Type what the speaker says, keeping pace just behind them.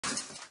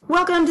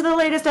Welcome to the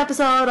latest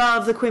episode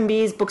of the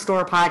Quimby's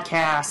Bookstore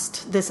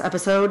podcast. This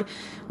episode,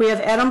 we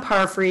have Adam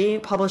Parfrey,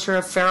 publisher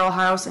of Feral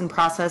House and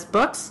Process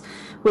Books,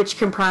 which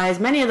comprise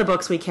many of the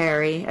books we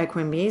carry at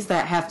Quimby's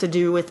that have to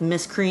do with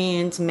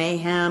miscreants,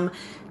 mayhem,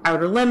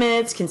 outer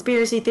limits,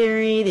 conspiracy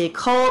theory, the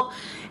occult.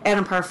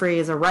 Adam Parfrey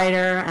is a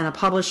writer and a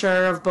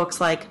publisher of books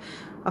like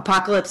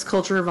Apocalypse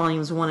Culture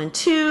Volumes 1 and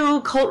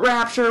 2, Cult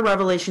Rapture,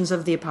 Revelations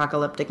of the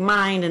Apocalyptic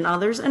Mind, and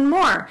others and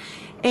more.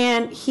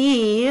 And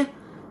he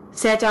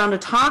sat down to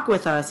talk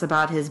with us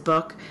about his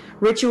book,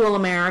 Ritual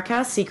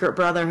America, Secret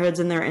Brotherhoods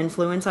and Their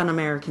Influence on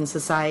American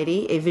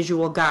Society, a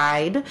Visual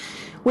Guide,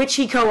 which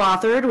he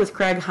co-authored with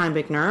Craig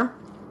Heimbichner.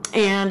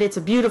 And it's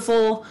a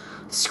beautiful,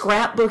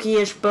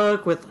 scrapbooky-ish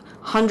book with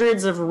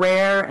hundreds of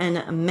rare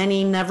and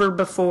many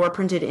never-before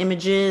printed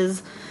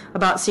images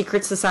about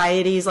secret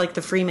societies like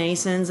the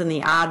Freemasons and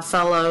the Odd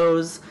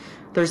Fellows.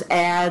 There's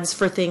ads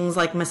for things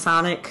like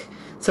Masonic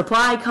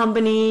supply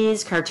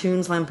companies,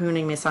 cartoons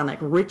lampooning Masonic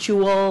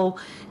ritual,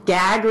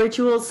 gag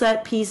ritual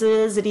set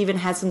pieces. It even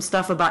has some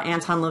stuff about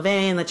Anton LaVey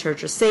and the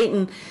Church of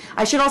Satan.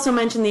 I should also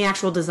mention the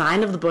actual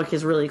design of the book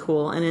is really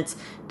cool, and it's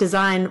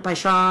designed by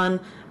Sean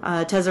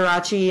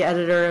Tezzeraci,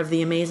 editor of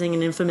the amazing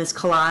and infamous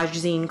collage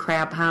zine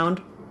Crab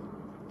Hound.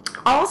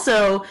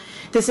 Also,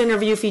 this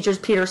interview features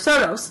Peter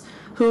Sotos,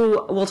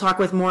 who we'll talk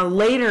with more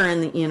later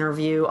in the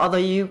interview, although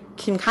you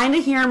can kind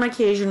of hear him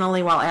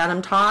occasionally while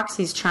Adam talks.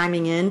 He's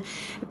chiming in.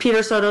 Peter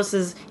Sotos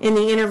is in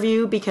the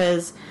interview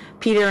because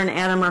Peter and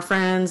Adam are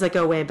friends that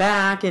go way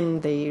back,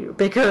 and they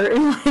bicker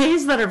in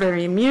ways that are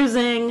very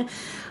amusing.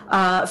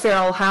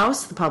 Feral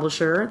House, the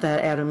publisher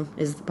that Adam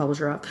is the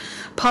publisher of,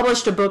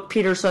 published a book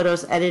Peter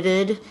Sotos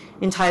edited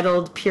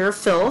entitled Pure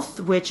Filth,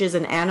 which is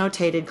an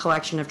annotated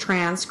collection of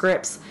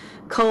transcripts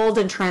culled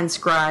and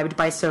transcribed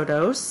by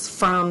Sotos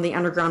from the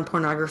underground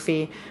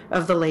pornography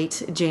of the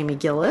late Jamie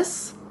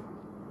Gillis.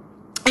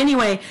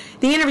 Anyway,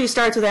 the interview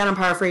starts with Adam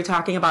Parfrey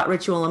talking about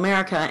Ritual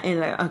America, and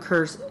it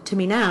occurs to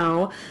me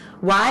now,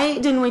 why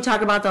didn't we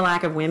talk about the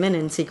lack of women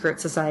in secret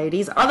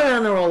societies, other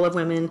than the role of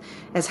women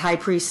as high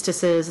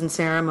priestesses in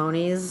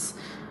ceremonies,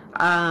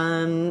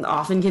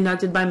 often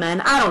conducted by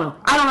men? I don't know.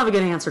 I don't have a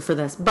good answer for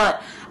this,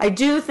 but I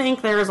do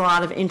think there's a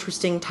lot of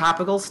interesting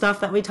topical stuff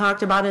that we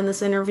talked about in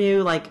this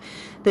interview, like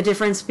the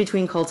difference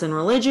between cults and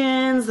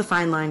religions, the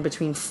fine line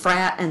between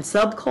frat and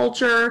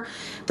subculture,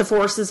 the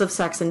forces of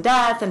sex and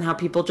death, and how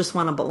people just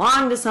want to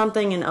belong to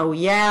something, and oh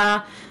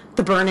yeah,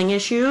 the burning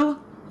issue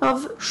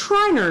of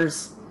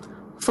Shriners,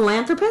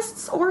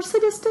 philanthropists, or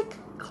sadistic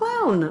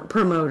clown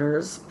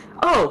promoters.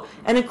 Oh,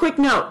 and a quick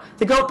note,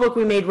 the goat book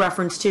we made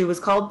reference to was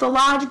called The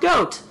Lodge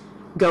Goat,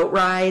 Goat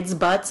Rides,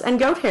 Butts, and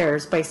Goat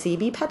Hairs by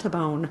C.B.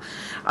 Pettibone.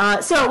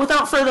 So,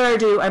 without further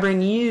ado, I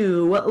bring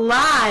you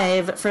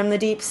live from the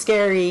deep,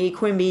 scary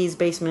Quimby's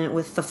basement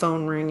with the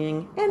phone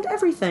ringing and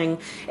everything,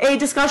 a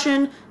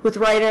discussion with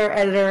writer,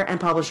 editor, and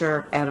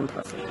publisher Adam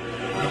Parfrey.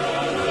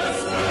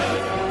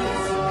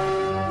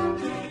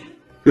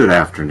 Good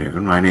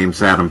afternoon. My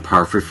name's Adam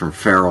Parfrey from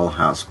Feral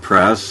House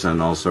Press,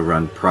 and also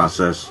run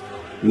Process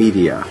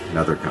Media,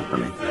 another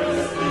company.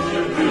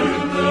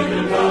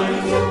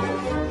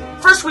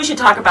 First, we should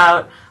talk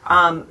about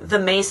the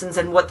Masons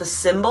and what the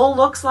symbol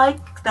looks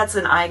like. That's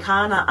an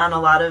icon on a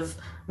lot of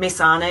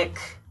Masonic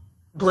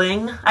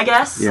bling, I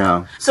guess.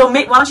 Yeah. So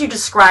why don't you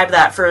describe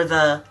that for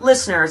the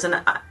listeners, and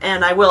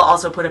I will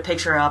also put a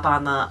picture up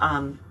on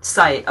the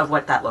site of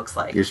what that looks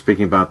like. You're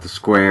speaking about the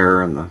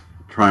square and the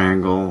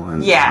triangle,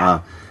 and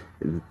yeah.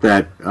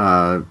 That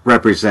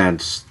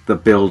represents the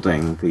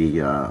building,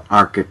 the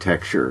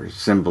architecture,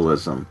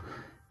 symbolism,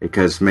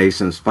 because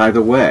Masons, by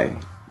the way,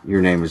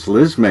 your name is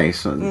Liz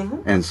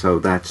Mason, and so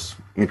that's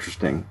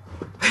interesting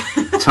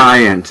tie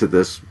into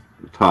this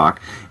talk.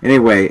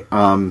 Anyway,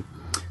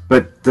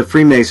 but the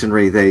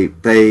Freemasonry, they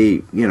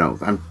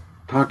I'm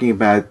talking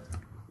about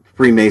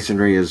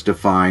Freemasonry as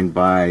defined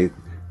by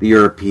the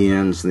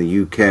Europeans and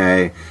the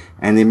UK,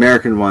 and the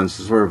American ones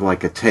is sort of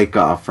like a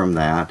takeoff from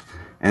that.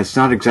 And it's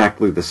not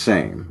exactly the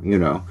same,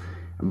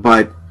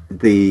 but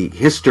the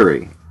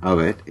history of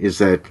it is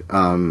that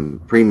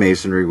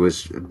Freemasonry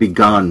was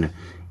begun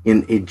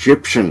in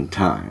Egyptian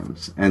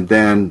times, and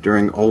then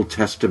during Old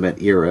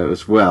Testament era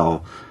as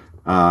well.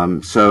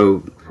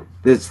 So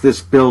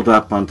this build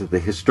up onto the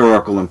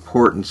historical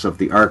importance of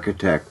the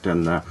architect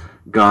and the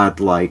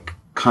godlike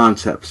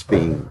concepts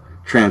being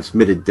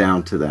transmitted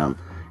down to them,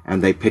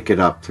 and they pick it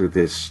up through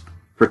this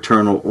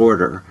fraternal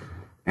order.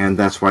 And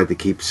that's why they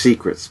keep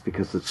secrets,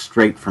 because it's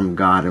straight from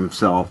God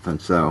himself, and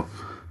so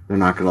they're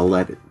not going to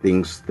let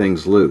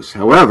things loose.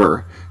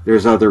 However,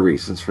 there's other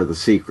reasons for the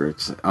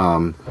secrets,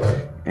 and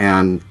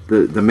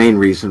the main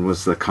reason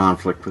was the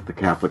conflict with the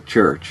Catholic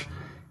Church.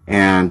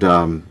 And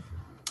in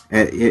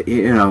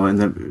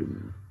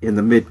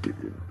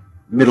the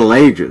Middle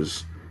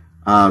Ages,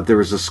 there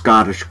was a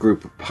Scottish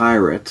group of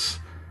pirates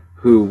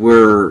who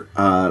were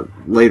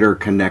later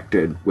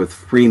connected with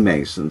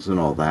Freemasons and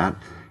all that,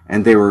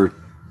 and they were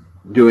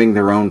doing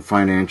their own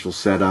financial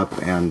setup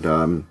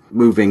and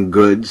moving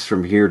goods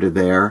from here to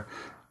there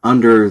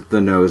under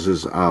the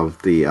noses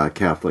of the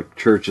Catholic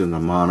Church and the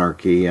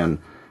monarchy, and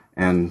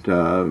and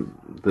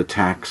the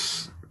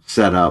tax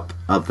setup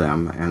of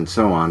them and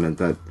so on, and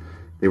that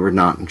they were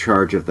not in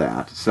charge of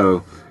that.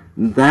 So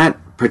that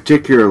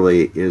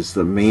particularly is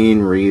the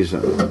main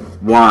reason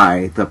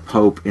why the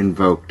Pope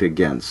invoked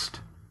against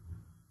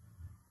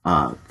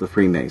the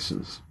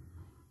Freemasons.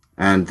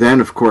 And then,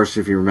 of course,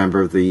 if you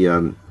remember,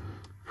 the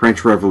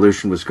French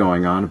Revolution was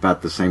going on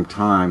about the same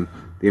time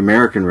the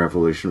American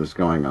Revolution was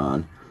going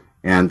on.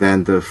 And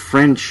then the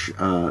French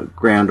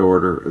Grand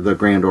Order, the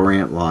Grand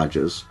Orient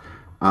Lodges,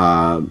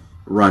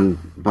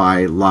 run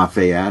by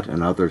Lafayette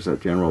and others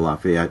at General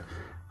Lafayette,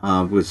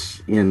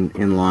 was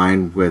in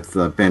line with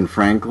Ben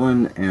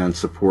Franklin and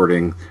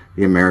supporting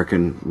the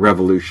American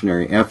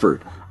revolutionary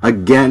effort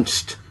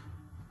against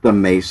the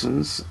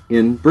Masons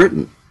in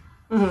Britain.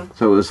 Mm-hmm.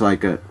 So it was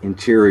like an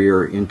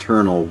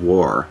internal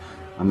war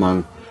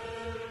among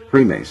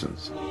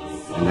Freemasons,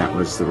 and that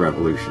was the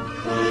revolution.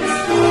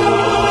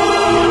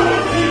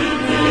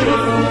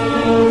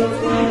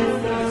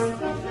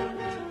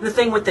 The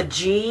thing with the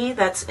G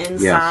that's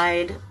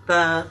inside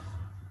the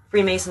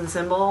Freemason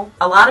symbol,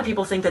 a lot of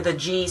people think that the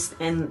G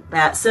in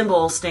that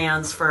symbol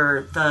stands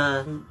for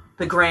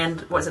the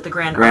grand, was it the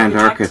Grand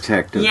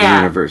Architect of the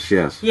universe,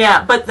 yes.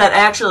 Yeah, but that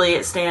actually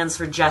it stands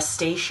for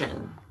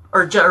gestation.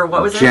 Or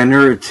what was it?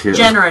 Generative.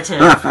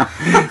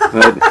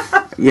 But,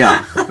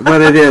 yeah, what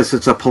it is,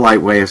 it's a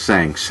polite way of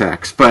saying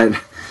sex. But,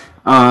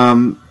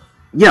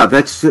 yeah,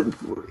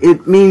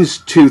 it means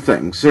two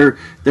things. There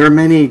are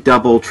many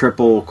double,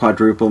 triple,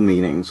 quadruple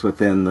meanings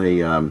within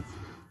the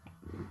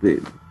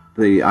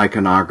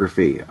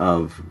iconography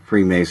of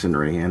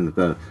Freemasonry, and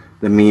the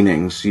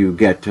meanings. You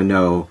get to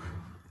know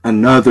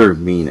another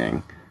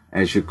meaning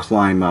as you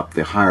climb up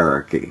the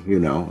hierarchy,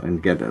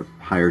 and get a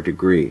higher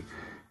degree.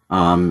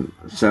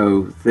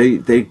 So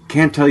they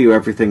can't tell you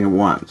everything at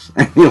once,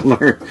 and you'll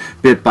learn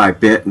bit by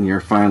bit, and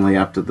you're finally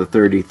up to the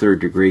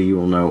 33rd degree. You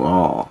will know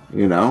all.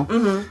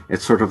 Mm-hmm.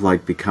 It's sort of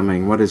like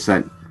becoming, what is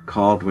that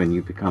called when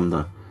you become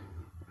the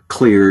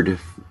cleared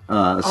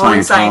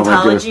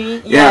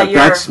Scientology. Yeah,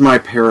 that's my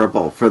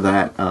parable for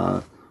that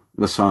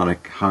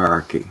Masonic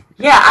hierarchy.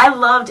 Yeah, I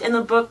loved in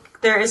the book.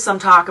 There is some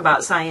talk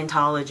about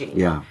Scientology.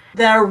 Yeah,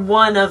 they're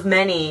one of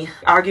many,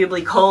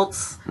 arguably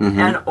cults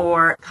and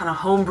or kind of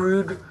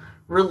homebrewed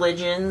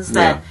religions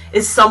that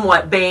is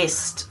somewhat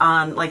based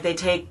on, like, they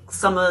take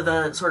some of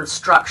the sort of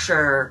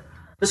structure,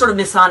 the sort of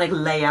Masonic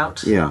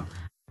layout. Yeah.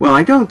 Well,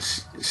 I don't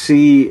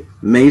see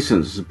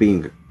Masons as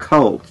being a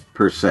cult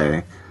per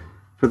se,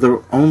 for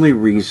the only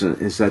reason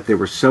is that they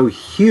were so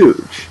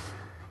huge.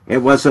 It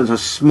wasn't a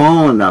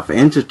small enough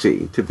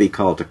entity to be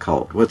called a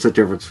cult. What's the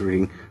difference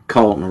between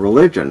cult and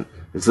religion?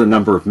 It's the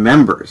number of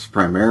members,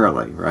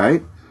 primarily,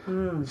 right?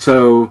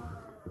 So,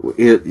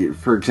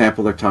 for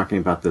example, they're talking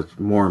about the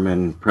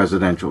Mormon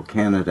presidential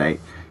candidate.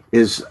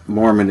 Is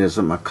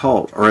Mormonism a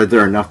cult? Or are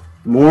there enough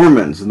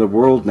Mormons in the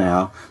world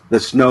now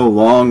that's no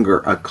longer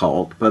a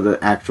cult, but an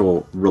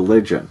actual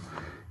religion?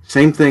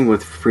 Same thing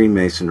with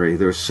Freemasonry.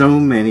 There's so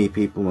many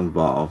people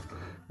involved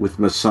with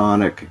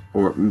Masonic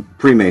or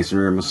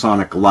Freemasonry or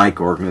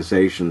Masonic-like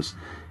organizations.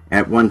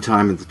 At one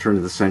time at the turn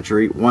of the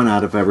century, 1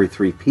 out of every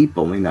 3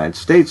 people in the United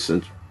States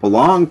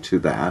belonged to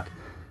that.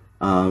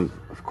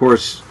 Of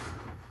course,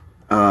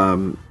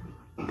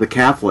 the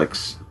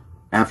Catholics,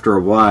 after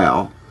a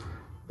while,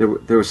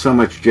 there was so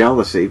much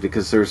jealousy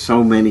because there were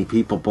so many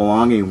people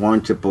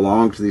wanting to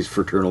belong to these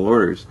fraternal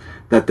orders,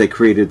 that they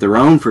created their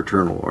own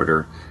fraternal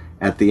order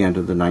at the end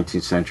of the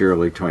 19th century,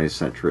 early 20th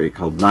century,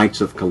 called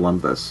Knights of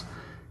Columbus.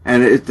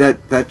 And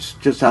that's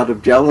just out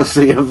of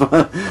jealousy of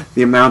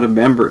the amount of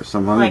members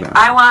among them.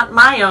 I want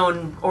my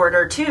own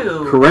order,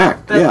 too.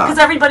 Correct, yeah. Because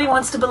everybody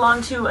wants to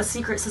belong to a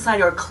secret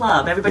society or a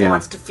club. Everybody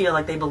wants to feel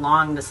like they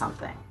belong to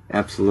something.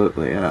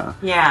 Absolutely, yeah.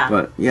 Yeah.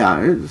 But,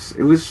 yeah,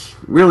 it was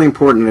really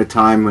important at a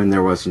time when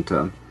there wasn't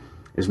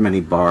as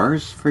many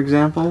bars, for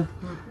example,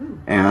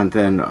 and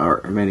then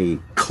many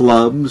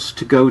clubs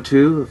to go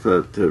to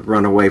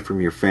run away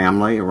from your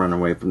family or run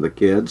away from the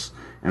kids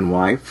and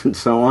wife and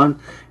so on.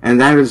 And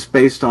that is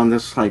based on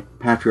this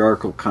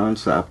patriarchal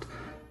concept,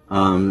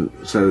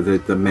 so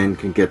that the men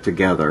can get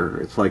together.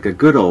 It's like a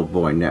good old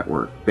boy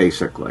network,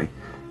 basically.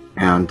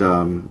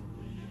 And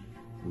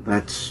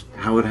that's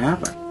how it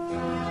happened.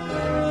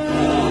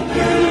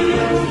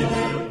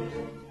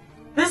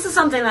 This is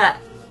something that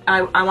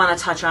I want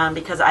to touch on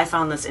because I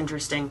found this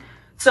interesting.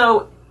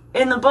 So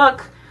in the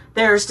book,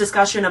 there's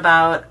discussion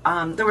about,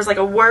 there was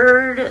a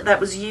word that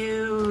was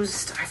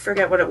used, I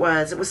forget what it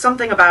was. It was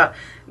something about,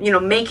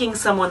 making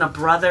someone a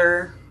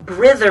brother,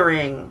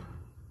 brithering.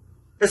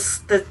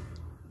 To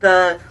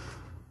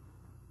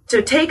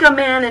take a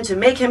man and to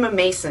make him a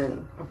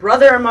mason, a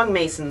brother among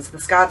masons. The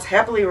Scots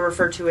happily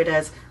refer to it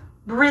as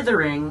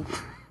brithering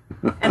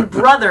and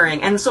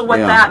brothering. And so what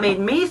that made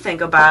me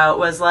think about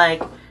was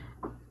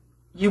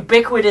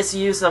ubiquitous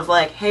use of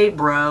hey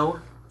bro.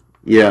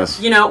 Yes.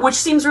 You know, which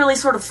seems really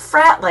sort of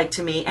frat-like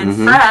to me, and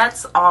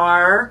frats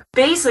are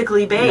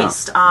basically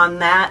based on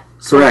that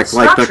sort Correct, of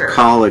structure. like the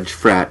college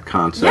frat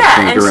concept Yeah,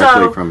 came and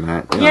directly so, from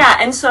that. Yeah,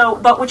 and so,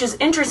 but which is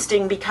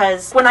interesting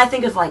because when I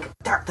think of, like,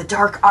 the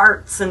dark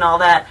arts and all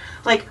that,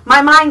 like,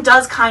 my mind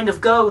does kind of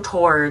go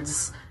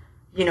towards,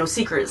 you know,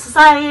 secret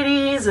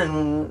societies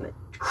and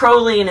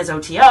Crowley and his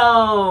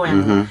OTO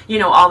and, you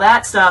know, all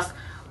that stuff.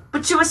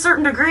 But to a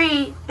certain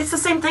degree, it's the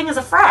same thing as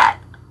a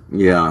frat.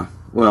 Yeah.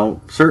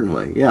 Well,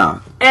 certainly,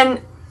 yeah.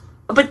 And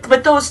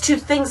but those two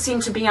things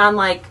seem to be on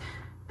like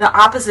the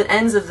opposite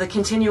ends of the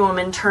continuum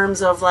in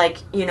terms of like,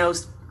 you know,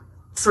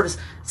 sort of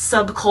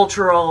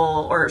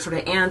subcultural or sort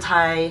of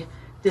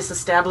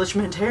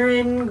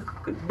anti-disestablishmentarian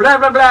blah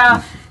blah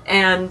blah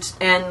and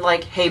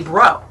like, hey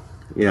bro.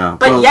 Yeah.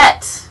 But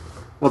yet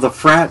the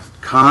frat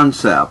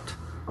concept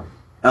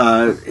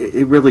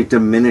it really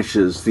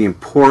diminishes the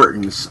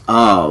importance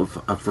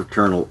of a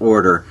fraternal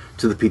order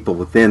to the people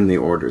within the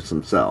orders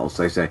themselves.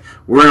 They say,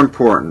 we're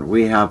important.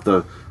 We have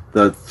the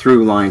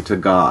through line to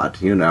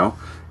God, you know.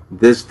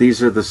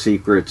 These are the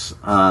secrets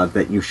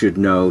that you should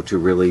know to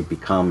really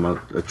become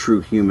a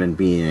true human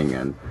being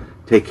and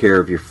take care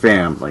of your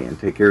family and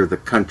take care of the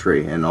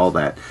country and all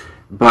that.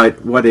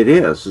 But what it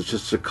is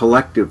just a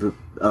collective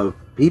of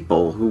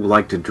people who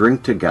like to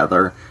drink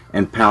together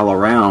and pal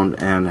around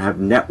and have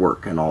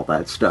network and all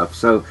that stuff.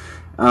 So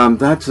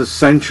that's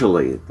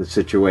essentially the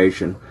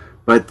situation.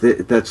 But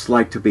that's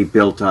like to be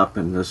built up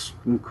in this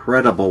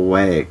incredible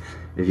way.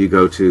 If you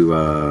go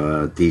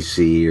to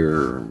D.C.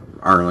 or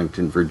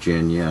Arlington,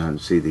 Virginia, and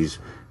see these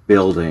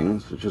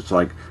buildings, it's just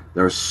like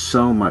there's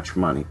so much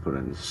money put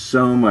in,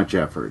 so much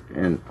effort,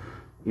 and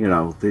you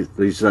know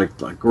these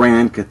like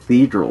grand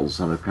cathedrals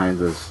on a kind of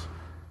this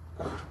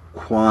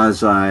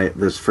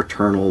this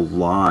fraternal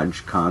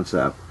lodge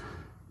concept.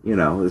 You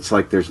know, it's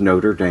like there's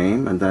Notre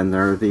Dame, and then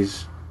there are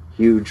these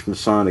huge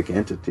Masonic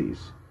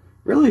entities.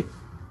 Really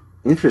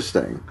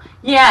interesting.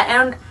 Yeah,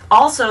 and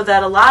also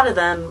that a lot of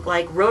them,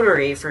 like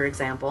Rotary, for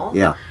example,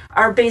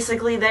 are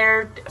basically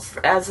there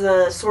as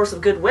a source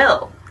of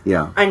goodwill.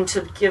 Yeah. And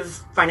to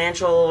give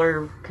financial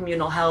or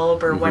communal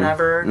help or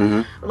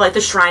whatever. Like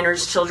the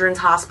Shriners Children's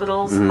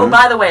Hospitals. Oh,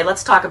 by the way,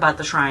 let's talk about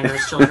the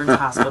Shriners Children's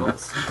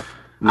Hospitals.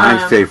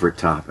 My favorite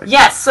topic.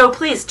 Yes, so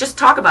please, just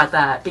talk about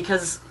that,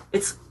 because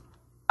it's,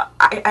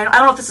 I don't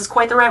know if this is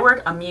quite the right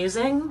word,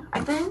 amusing, I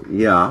think?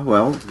 Yeah,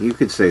 well, you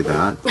could say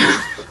that.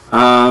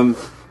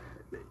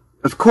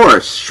 Of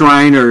course,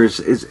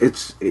 Shriners,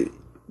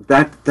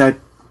 that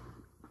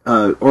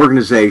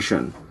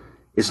organization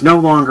is no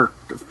longer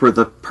for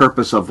the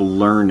purpose of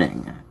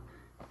learning,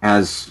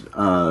 as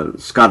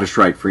Scottish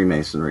Rite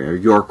Freemasonry or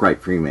York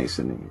Rite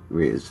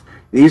Freemasonry is.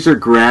 These are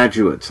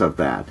graduates of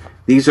that.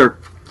 These are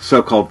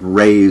so-called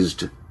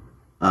raised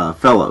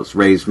fellows,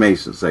 raised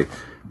Masons. They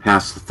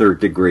pass the 3rd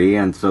degree,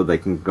 and so they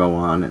can go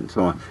on and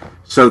so on.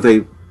 So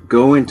they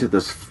go into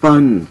this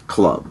fun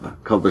club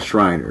called the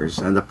Shriners,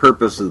 and the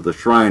purpose of the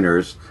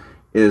Shriners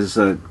is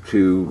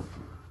to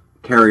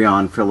carry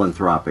on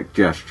philanthropic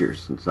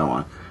gestures and so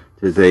on.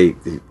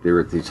 There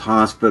are these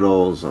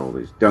hospitals, all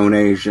these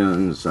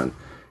donations, and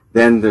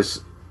then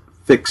this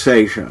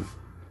fixation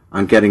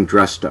on getting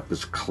dressed up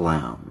as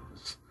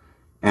clowns.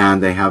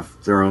 And they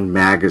have their own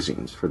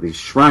magazines for these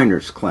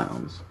Shriners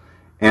clowns.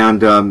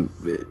 And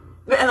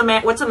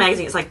what's the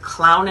magazine? It's like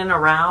Clownin'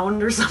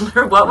 Around or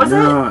something. What was it?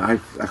 No, I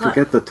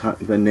forget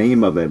the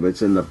name of it, but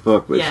it's in the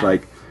book. But it's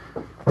like,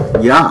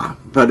 yeah,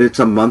 but it's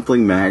a monthly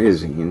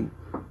magazine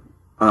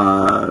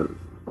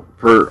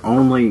for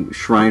only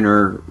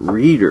Shriner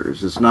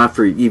readers. It's not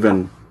for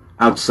even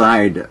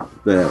outside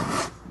the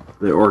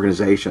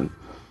organization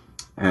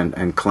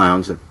and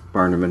clowns at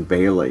Barnum and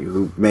Bailey,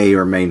 who may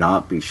or may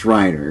not be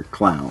Shriner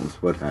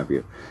clowns, what have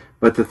you.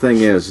 But the thing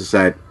is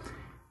that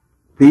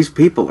these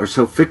people are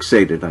so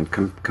fixated on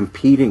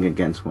competing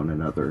against one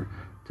another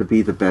to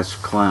be the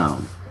best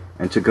clown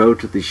and to go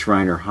to the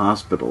Shriner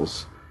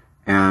hospitals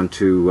and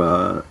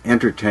to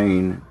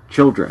entertain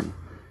children.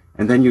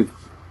 And then you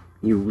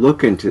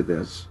look into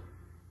this,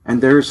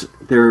 and there is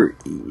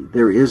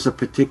a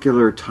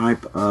particular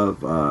type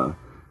of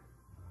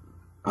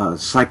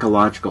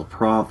psychological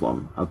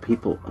problem of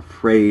people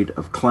afraid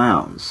of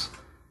clowns.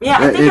 Yeah,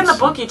 I think in the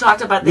book you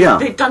talked about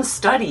they've done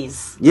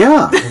studies.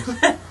 Yeah,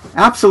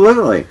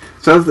 absolutely.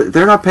 So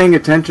they're not paying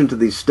attention to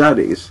these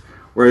studies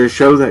where they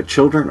show that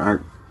children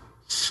are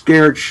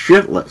scared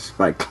shitless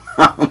by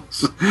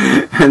clowns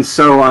and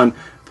so on.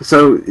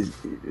 So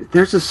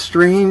there's a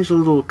strange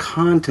little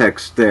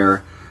context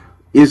there.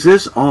 Is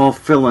this all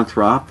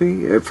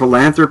philanthropy,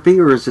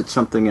 or is it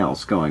something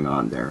else going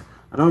on there?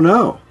 I don't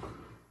know.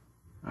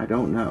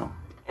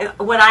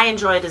 What I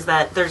enjoyed is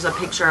that there's a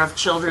picture of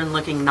children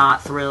looking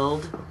not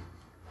thrilled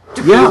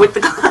to be with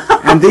the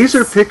clowns. And these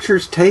are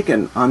pictures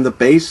taken on the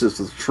basis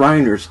of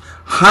Shriners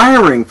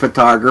hiring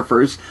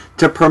photographers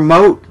to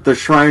promote the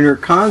Shriner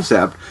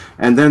concept.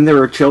 And then there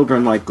are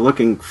children like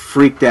looking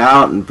freaked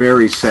out and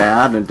very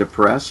sad and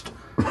depressed.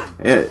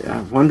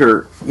 I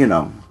wonder,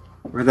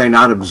 were they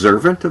not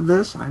observant of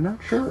this? I'm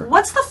not sure.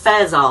 What's the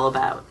Fez all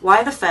about?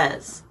 Why the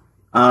Fez?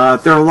 There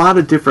are a lot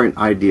of different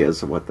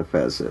ideas of what the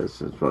fez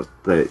is. It's what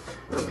the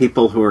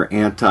people who are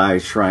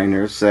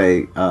anti-Shriners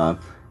say that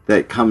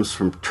it comes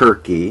from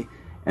Turkey,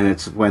 and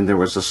it's when there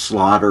was a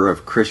slaughter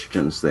of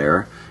Christians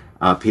there.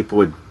 People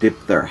would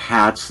dip their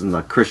hats in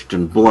the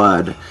Christian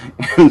blood,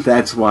 and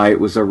that's why it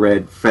was a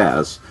red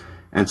fez,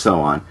 and so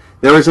on.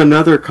 There was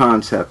another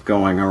concept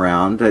going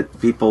around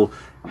that people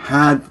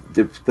had,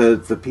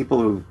 the people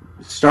who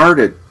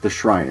started the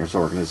Shriners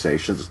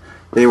organizations,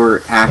 they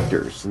were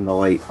actors in the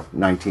late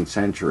 19th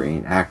century,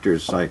 and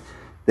actors, like,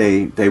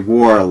 they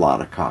wore a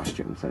lot of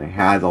costumes, and they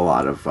had a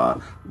lot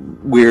of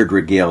weird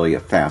regalia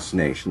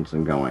fascinations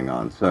and going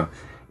on. So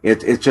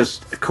it's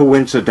just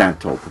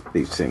coincidental that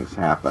these things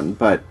happen,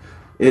 but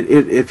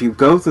if you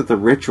go through the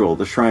ritual,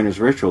 the Shriners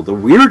ritual, the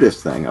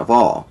weirdest thing of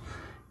all,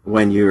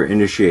 when you're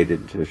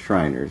initiated to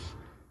Shriners,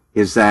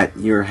 is that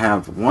you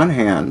have one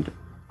hand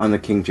on the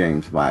King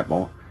James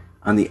Bible,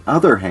 on the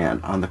other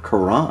hand on the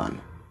Quran.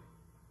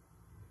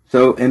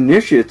 So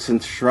initiates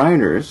and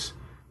Shriners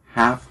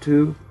have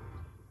to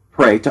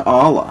pray to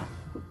Allah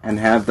and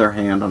have their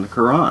hand on the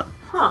Quran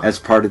as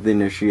part of the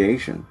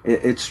initiation.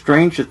 It's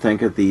strange to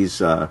think of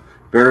these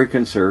very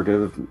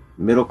conservative,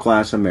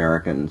 middle-class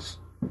Americans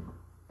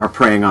are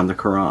praying on the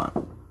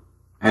Quran,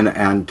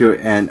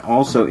 and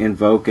also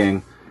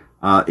invoking,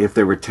 if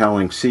they were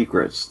telling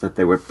secrets, that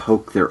they would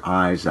poke their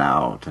eyes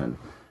out and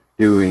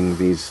doing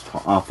these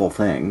awful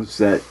things,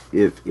 that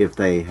if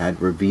they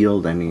had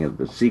revealed any of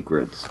the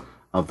secrets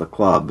of the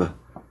club,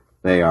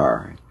 they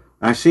are.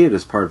 I see it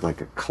as part of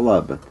like a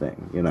club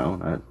thing, you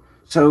know.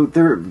 So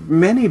there are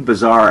many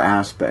bizarre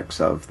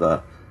aspects of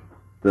the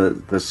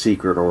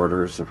secret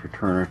orders, the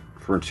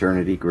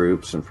fraternity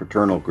groups and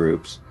fraternal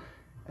groups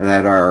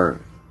that are,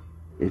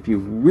 if you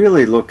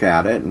really look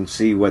at it and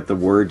see what the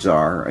words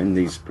are in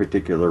these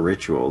particular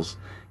rituals,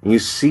 and you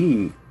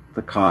see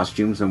the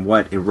costumes and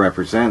what it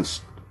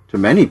represents to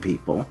many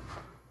people,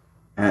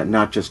 and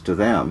not just to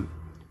them,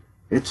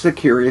 it's a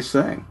curious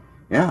thing.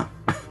 Yeah.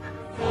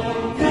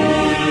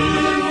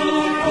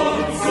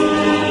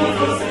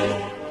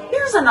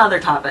 Here's another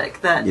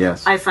topic that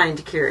I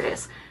find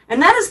curious,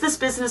 and that is this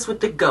business with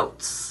the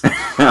goats.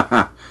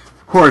 Of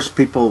course,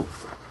 people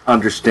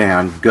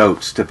understand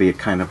goats to be a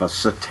kind of a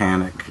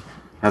satanic,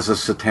 has a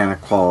satanic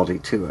quality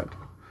to it.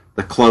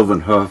 The cloven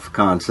hoof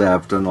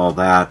concept and all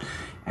that.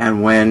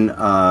 And when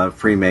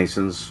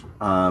Freemasons,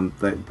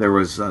 there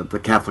was the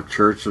Catholic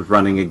Church was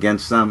running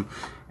against them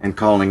and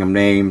calling them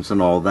names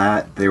and all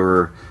that, they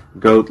were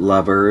goat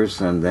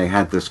lovers, and they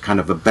had this kind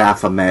of a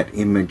Baphomet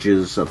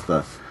images of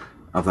the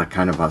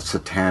kind of a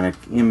satanic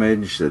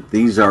image, that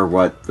these are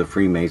what the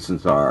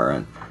Freemasons are,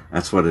 and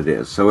that's what it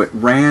is. So it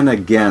ran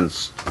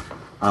against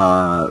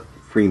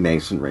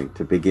Freemasonry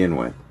to begin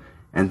with.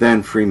 And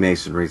then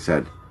Freemasonry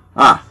said,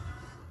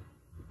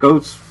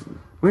 goats,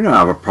 we don't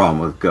have a problem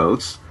with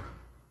goats.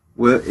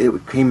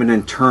 It became an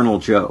internal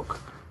joke.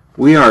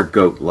 We are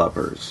goat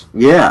lovers.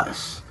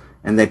 Yes.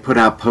 And they put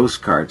out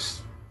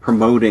postcards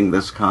promoting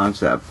this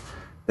concept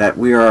that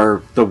we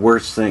are the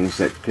worst things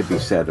that could be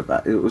said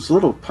about it. It was a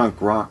little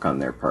punk rock on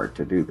their part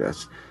to do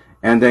this.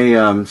 And they,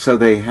 so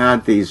they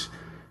had these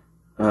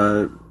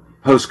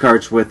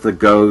postcards with the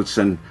goats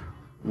and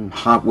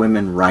hot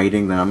women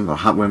writing them, the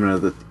hot women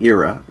of the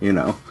era, you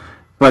know.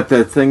 But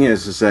the thing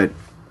is that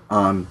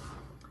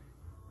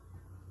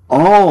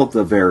all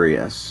the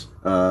various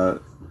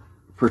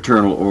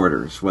fraternal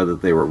orders, whether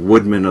they were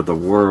Woodmen of the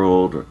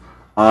World or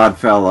Odd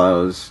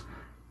Fellows,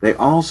 they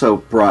also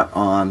brought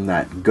on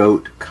that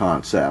goat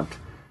concept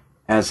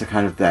as a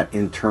kind of that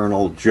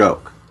internal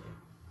joke,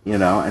 you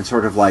know, and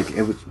sort of like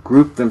it was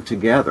grouped them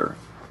together.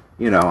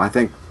 You know, I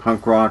think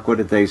punk rock, what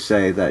did they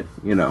say? That,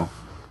 you know,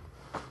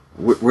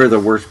 we're the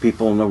worst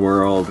people in the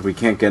world, we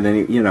can't get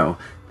any, you know,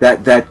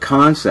 that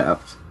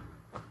concept,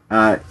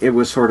 it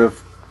was sort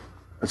of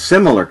a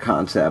similar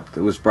concept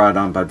that was brought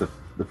on by the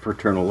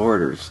fraternal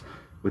orders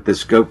with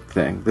this goat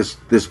thing.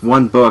 This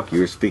one book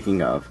you're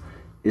speaking of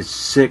is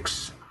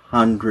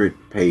 600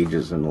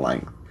 pages in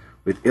length,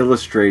 with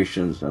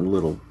illustrations and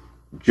little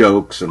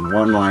jokes and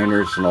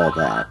one-liners and all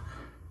that.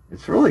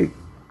 It's really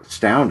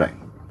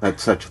astounding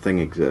that such a thing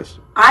exists.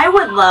 I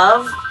would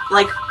love,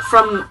 like,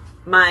 from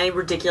my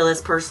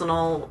ridiculous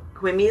personal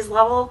Quimby's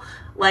level,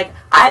 like,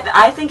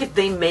 I think if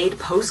they made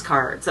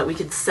postcards that we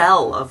could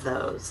sell of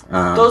those,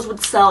 those would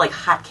sell like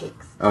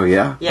hotcakes. Oh,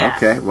 yeah? Yeah.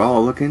 Okay, well,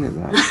 I'll look into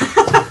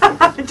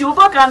that. Do a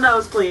book on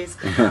those, please.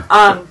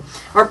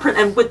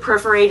 And with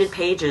perforated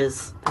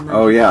pages.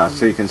 Oh, yeah,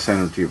 so you can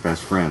send them to your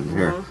best friend.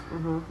 Here.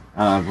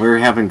 We're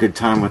having a good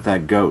time with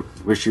that goat.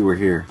 Wish you were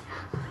here.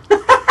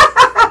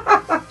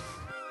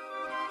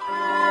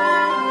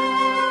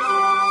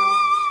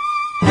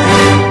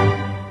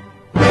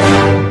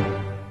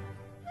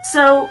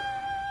 So,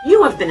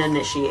 you have been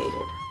initiated.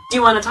 Do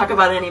you want to talk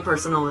about any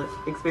personal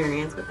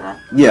experience with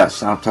that?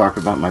 Yes, I'll talk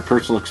about my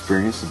personal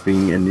experience of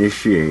being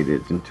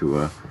initiated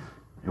into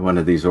one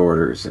of these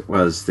orders. It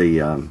was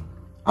the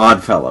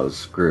Odd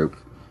Fellows group.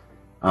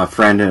 A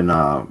friend in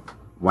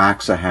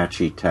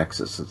Waxahachie,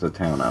 Texas. It's a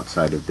town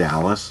outside of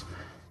Dallas.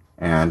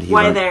 And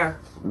Why there?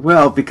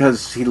 Well,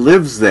 because he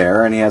lives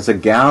there and he has a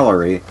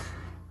gallery,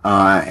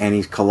 and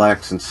he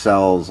collects and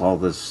sells all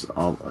this.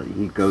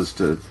 He goes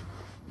to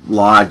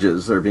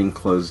lodges that are being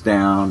closed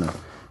down and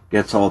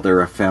gets all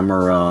their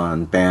ephemera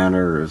and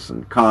banners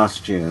and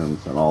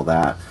costumes and all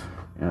that.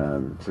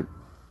 It's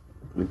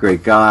a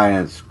great guy,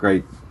 and it's a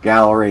great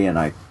gallery, and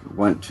I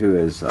went to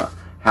his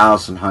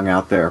house and hung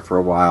out there for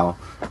a while.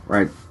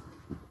 Right,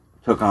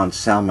 took on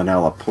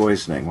salmonella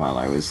poisoning while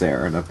I was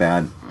there in a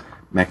bad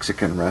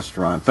Mexican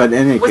restaurant. But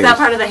in any case, was that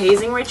part of the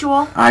hazing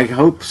ritual? I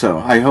hope so.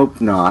 I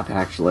hope not,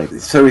 actually.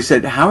 So he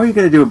said, how are you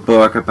going to do a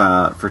book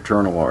about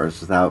fraternal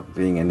orders without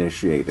being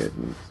initiated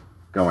and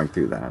going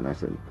through that? And I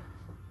said,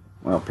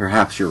 well,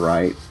 perhaps you're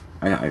right.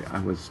 I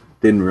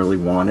didn't really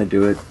want to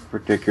do it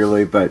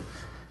particularly, but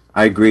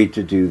I agreed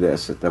to do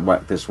this at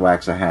this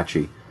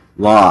Waxahachie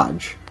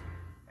Lodge.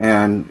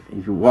 And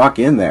if you walk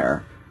in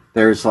there,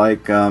 there's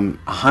like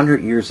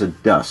 100 years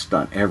of dust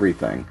on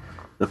everything.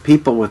 The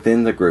people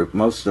within the group,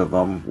 most of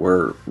them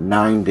were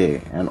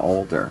 90 and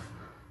older.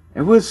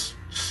 It was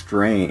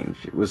strange.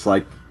 It was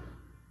like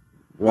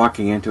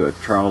walking into a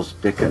Charles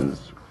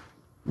Dickens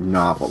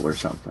novel or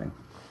something.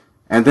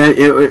 And then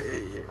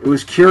it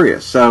was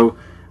curious. So,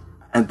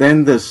 and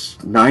then this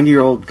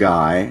 90-year-old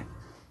guy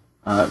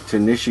to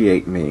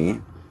initiate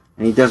me,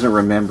 and he doesn't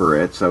remember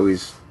it, so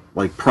he's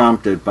like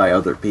prompted by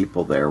other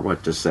people there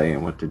what to say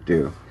and what to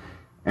do.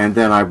 And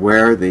then I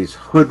wear these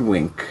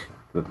hoodwink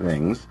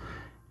things,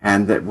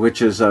 and that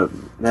which is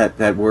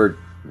that word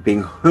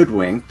being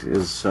hoodwinked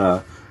is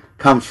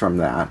comes from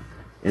that.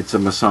 It's a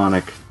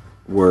Masonic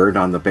word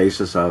on the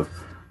basis of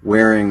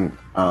wearing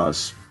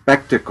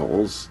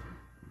spectacles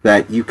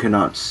that you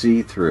cannot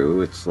see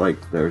through. It's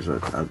like there's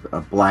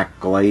a black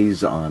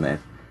glaze on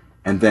it,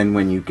 and then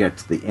when you get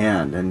to the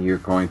end and you're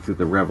going through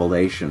the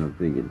revelation of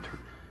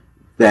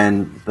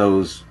then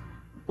those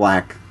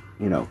black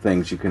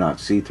things you cannot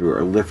see through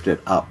are lifted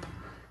up.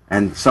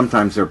 And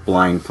sometimes they're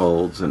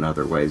blindfolds and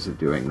other ways of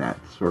doing that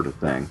sort of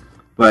thing.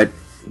 But,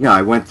 yeah,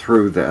 I went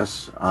through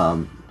this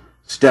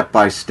step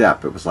by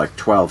step. It was like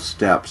 12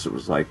 steps. It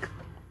was like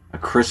a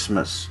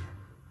Christmas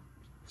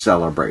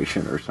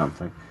celebration or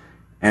something.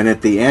 And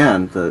at the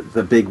end,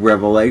 the big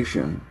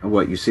revelation of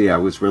what you see, I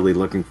was really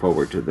looking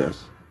forward to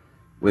this,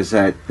 was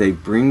that they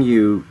bring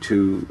you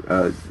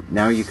to,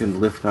 now you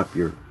can lift up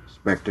your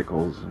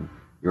spectacles and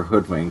your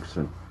hoodwinks,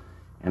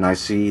 and I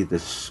see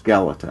this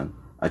skeleton,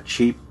 a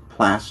cheap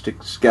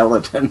plastic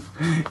skeleton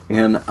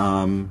in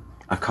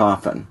a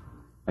coffin,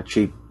 a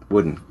cheap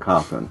wooden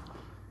coffin,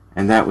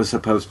 and that was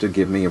supposed to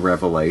give me a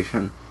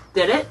revelation.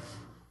 Did it?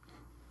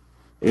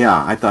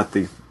 Yeah, I thought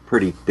they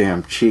pretty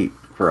damn cheap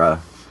for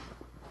a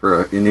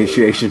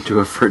initiation to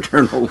a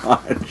fraternal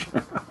lodge.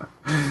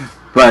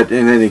 But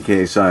in any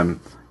case,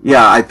 I'm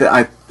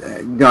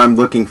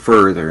looking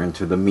further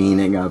into the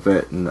meaning of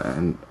it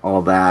and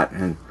all that,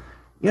 and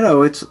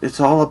it's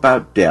all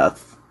about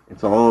death.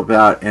 It's all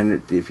about,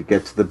 and if you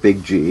get to the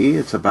big G,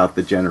 it's about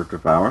the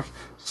generative powers,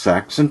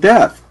 sex and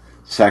death.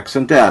 Sex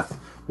and death.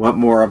 What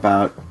more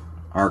about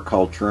our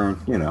culture,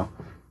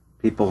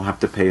 people have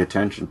to pay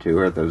attention to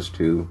are those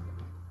two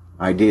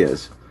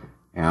ideas.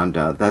 And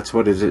that's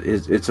what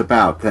it's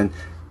about. Then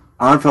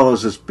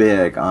Oddfellows is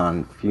big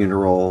on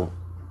funeral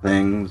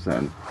things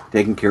and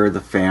taking care of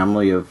the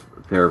family of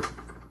their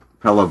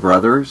fellow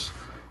brothers.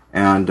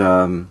 And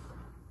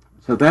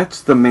so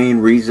that's the main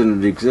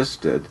reason it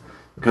existed.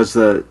 Because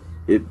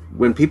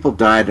when people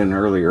died at an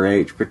earlier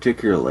age,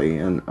 particularly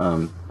in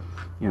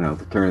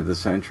the turn of the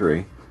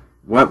century,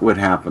 what would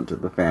happen to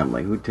the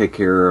family? Who'd take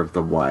care of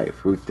the wife?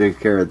 Who'd take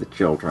care of the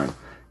children?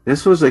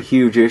 This was a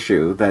huge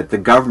issue that the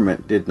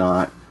government did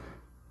not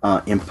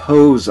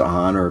impose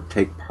on or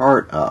take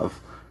part of.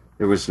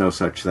 There was no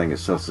such thing as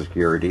Social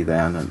Security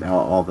then, and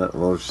all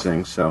those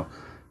things. So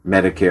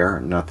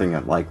Medicare,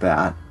 nothing like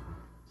that.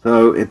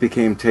 So it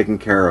became taken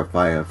care of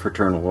by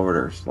fraternal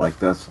orders like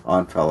this,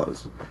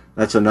 Oddfellows.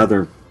 That's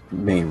another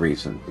main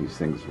reason these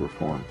things were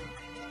formed.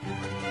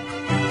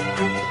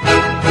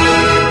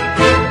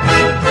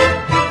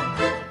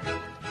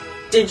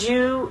 Did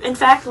you, in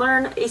fact,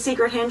 learn a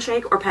secret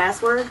handshake or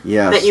password?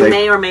 Yes. That you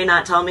may or may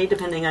not tell me,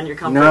 depending on your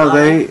comfort level?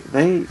 No,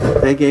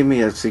 they gave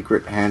me a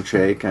secret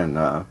handshake and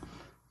a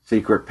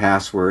secret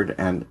password,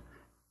 and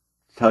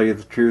to tell you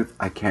the truth,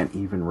 I can't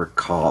even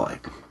recall it.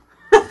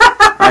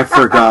 I've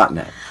forgotten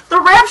it. The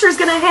rapture's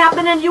going to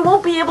happen and you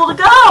won't be able to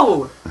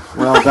go!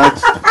 Well,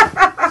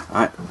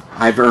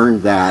 I've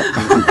earned that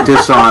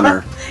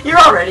dishonor. You're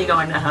already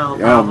going to hell,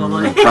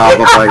 probably.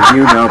 Probably.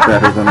 You know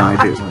better than I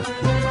do.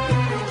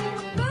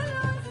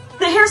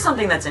 Here's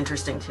something that's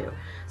interesting, too.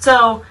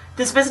 So,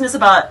 this business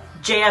about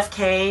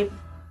JFK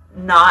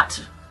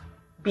not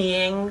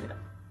being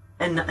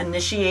an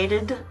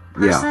initiated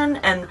person,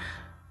 and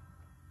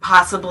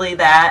possibly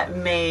that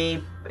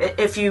may,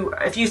 if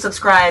you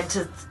subscribe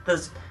to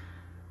those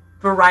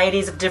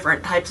varieties of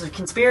different types of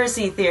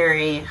conspiracy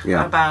theory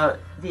about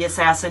the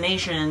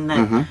assassination,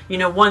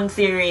 that one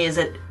theory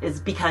is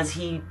because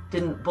he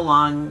didn't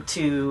belong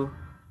to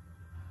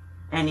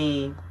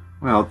any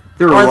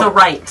the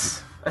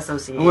right.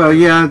 associated. Well,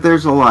 yeah,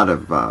 there's a lot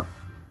of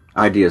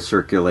ideas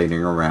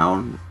circulating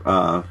around.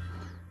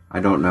 I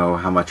don't know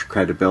how much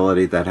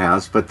credibility that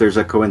has, but there's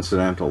a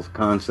coincidental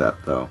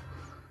concept, though.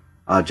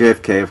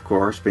 JFK, of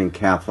course, being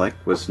Catholic,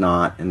 was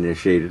not an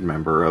initiated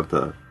member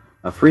of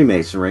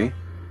Freemasonry.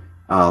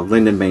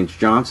 Lyndon Baines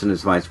Johnson,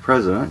 his vice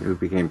president, who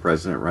became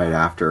president right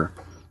after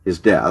his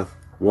death,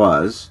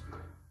 was.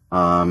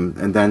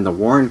 And then the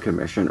Warren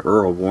Commission,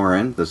 Earl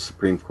Warren, the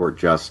Supreme Court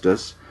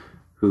Justice,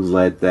 who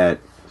led that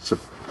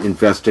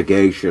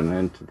investigation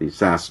into the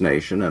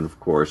assassination, and of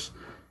course,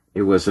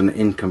 it was an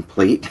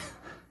incomplete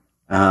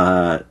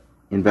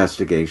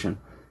investigation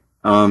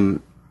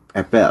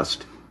at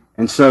best.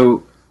 And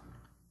so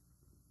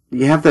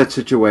you have that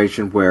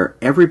situation where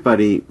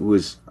everybody who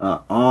was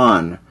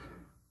on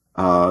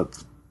the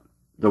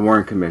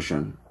Warren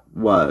Commission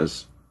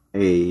was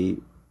a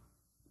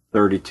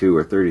 32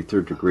 or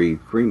 33rd degree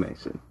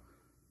Freemason.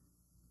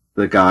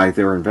 The guy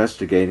they're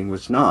investigating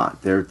was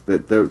not.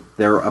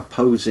 They're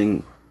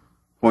opposing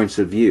points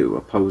of view,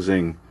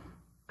 opposing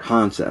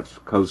concepts,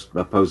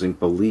 opposing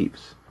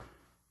beliefs.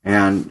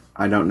 And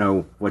I don't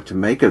know what to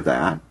make of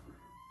that,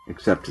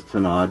 except it's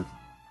an odd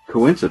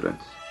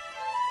coincidence.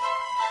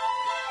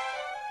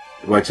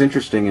 What's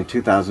interesting, in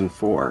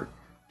 2004,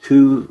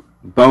 two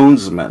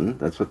bonesmen,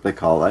 that's what they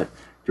call it,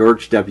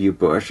 George W.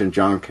 Bush and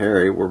John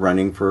Kerry, were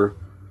running for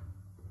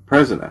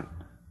president.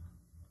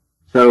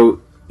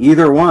 So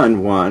either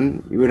one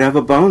won, you would have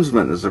a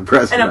bonesman as a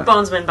president. And a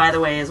bonesman, by the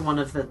way, is one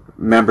of the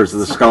members of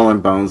the Skull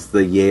and Bones,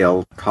 the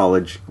Yale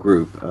College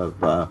group of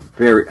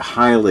very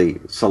highly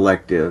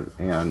selective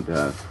and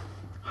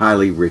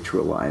highly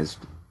ritualized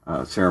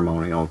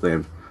ceremonial.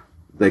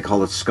 They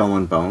call it Skull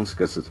and Bones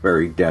because it's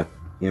very death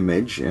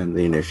image and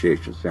the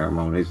initiation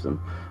ceremonies and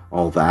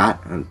all that,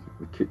 and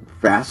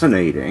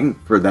fascinating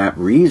for that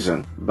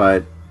reason.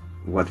 But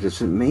what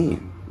does it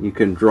mean? You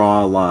can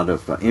draw a lot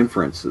of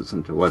inferences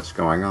into what's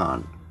going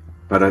on.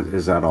 But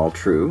is that all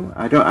true?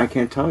 I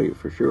can't tell you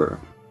for sure.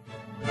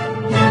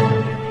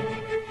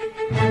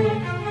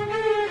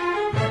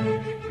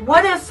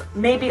 What if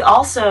maybe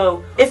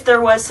also, if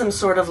there was some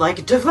sort of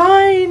like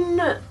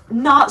divine,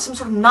 not some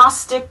sort of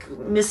Gnostic,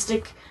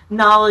 mystic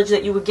knowledge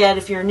that you would get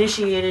if you're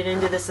initiated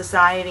into the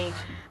society,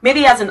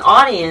 maybe as an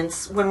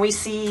audience, when we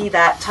see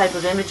that type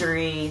of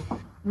imagery,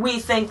 we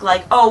think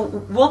like, oh,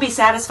 we'll be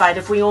satisfied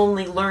if we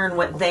only learn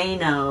what they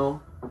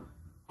know,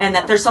 and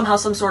that there's somehow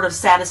some sort of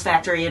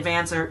satisfactory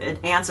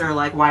answer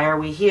like, why are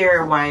we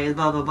here, why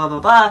blah, blah, blah, blah,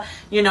 blah.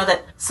 You know,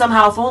 that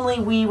somehow if only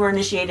we were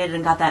initiated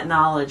and got that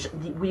knowledge,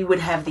 we would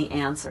have the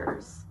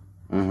answers.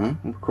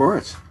 Mm-hmm, of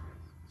course.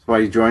 That's why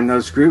you join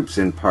those groups,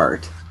 in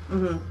part,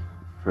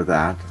 for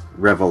that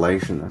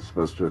revelation that's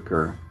supposed to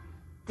occur.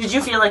 Did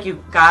you feel like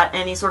you got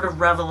any sort of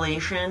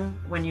revelation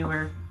when you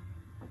were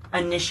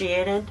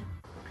initiated?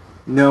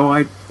 No,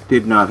 I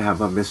did not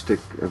have a mystic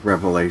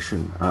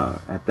revelation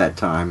at that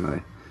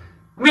time.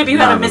 Maybe you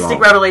had a mystic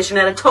revelation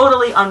at a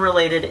totally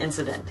unrelated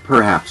incident.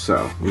 Perhaps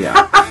so,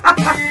 yeah.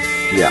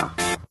 Yeah.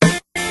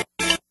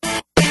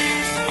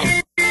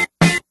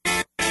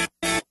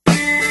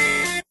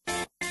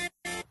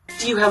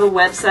 Do you have a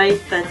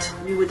website that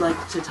you would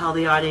like to tell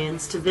the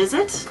audience to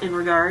visit in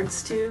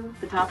regards to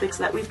the topics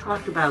that we've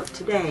talked about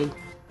today?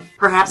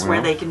 Perhaps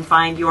where they can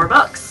find your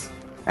books.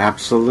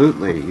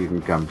 Absolutely. You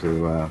can come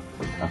to a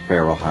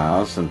Feral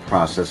House and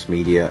Process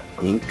Media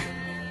Inc.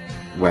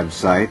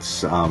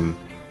 websites.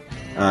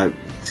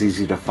 It's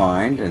easy to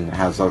find and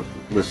has a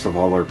list of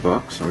all our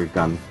books. And we've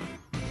done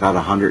about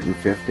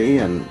 150,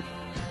 and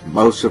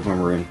most of them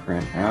are in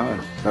print now.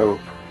 And so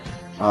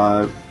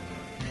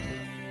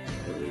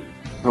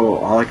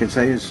all I can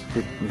say is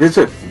to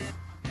visit,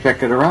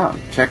 check around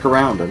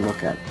and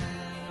look at it.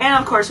 And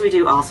of course we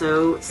do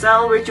also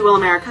sell Ritual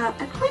America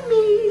at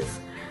Quimby's.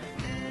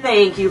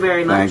 Thank you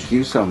very much. Thank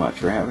you so much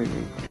for having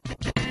me.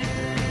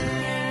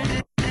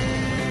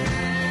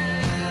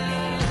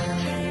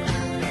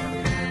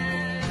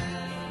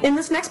 In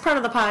this next part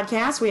of the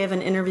podcast, we have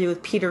an interview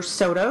with Peter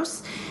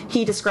Sotos.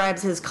 He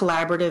describes his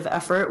collaborative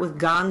effort with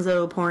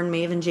gonzo porn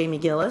maven Jamie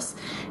Gillis.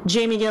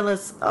 Jamie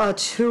Gillis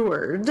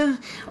toured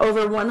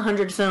over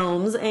 100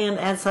 films and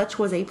as such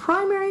was a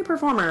primary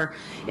performer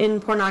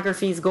in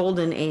pornography's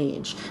golden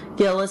age.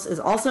 Gillis is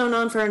also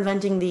known for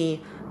inventing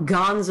the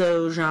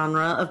gonzo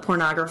genre of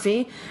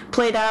pornography,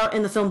 played out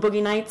in the film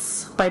Boogie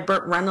Nights by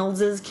Burt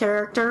Reynolds'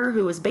 character,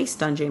 who was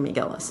based on Jamie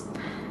Gillis.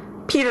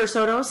 Peter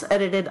Sotos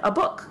edited a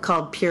book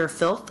called Pure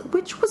Filth,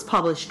 which was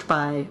published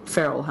by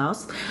Feral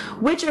House,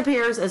 which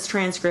appears as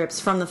transcripts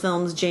from the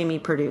films Jamie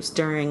produced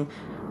during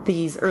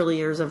these early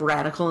years of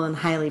radical and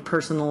highly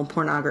personal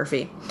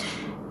pornography.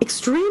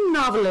 Extreme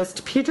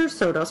novelist Peter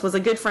Sotos was a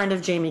good friend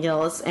of Jamie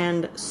Gillis,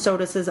 and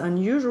Sotos'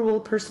 unusual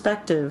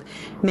perspective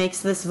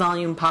makes this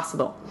volume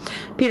possible.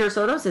 Peter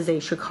Sotos is a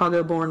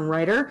Chicago-born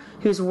writer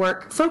whose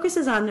work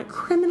focuses on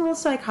criminal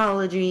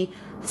psychology,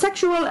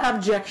 sexual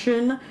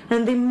abjection,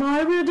 and the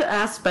morbid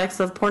aspects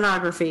of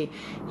pornography.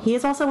 He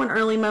is also an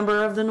early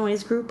member of the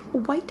noise group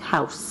White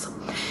House.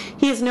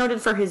 He is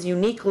noted for his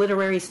unique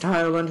literary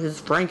style and his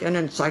frank and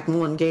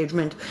insightful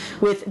engagement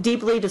with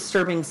deeply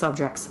disturbing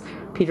subjects.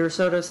 Peter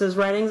Sotos'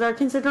 writings are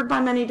considered by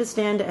many to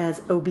stand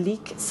as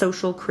oblique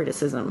social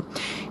criticism.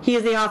 He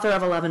is the author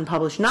of 11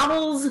 published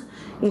novels,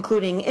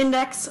 including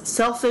Index,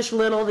 Selfish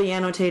Little, the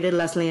annotated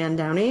Leslie Ann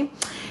Downey.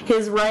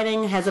 His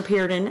writing has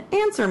appeared in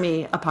Answer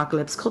Me,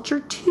 Apocalypse Culture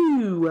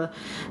 2,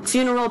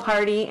 Funeral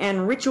Party,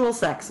 and Ritual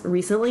Sex.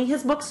 Recently,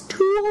 his books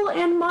Tool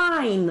and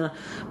Mine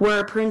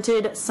were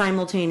printed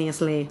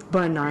simultaneously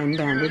by 9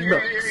 Banded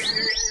Books.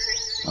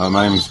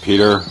 My name is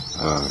Peter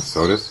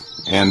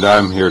Sotos, and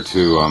I'm here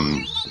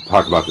to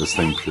talk about this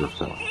thing, Pure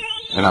Phil.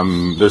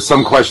 And there's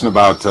some question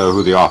about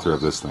who the author of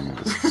this thing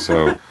is.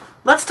 So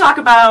let's talk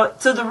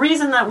about, so the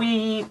reason that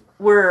we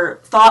were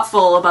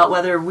thoughtful about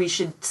whether we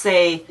should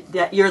say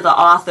that you're the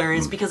author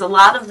is because a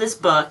lot of this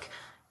book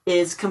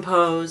is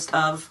composed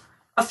of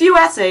a few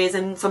essays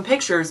and some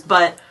pictures,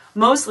 but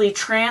mostly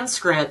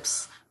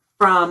transcripts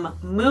from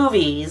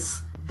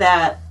movies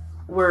that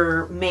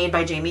were made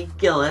by Jamie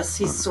Gillis.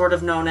 He's sort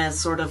of known as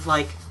sort of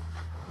like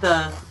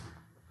the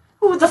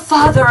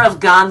father of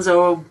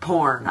gonzo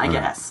porn, I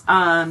guess.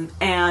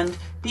 And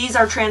these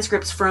are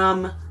transcripts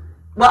from,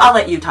 well, I'll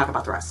let you talk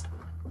about the rest.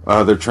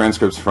 They're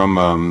transcripts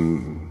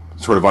from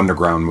sort of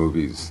underground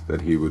movies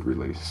that he would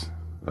release.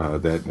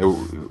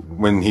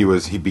 When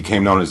he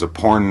became known as a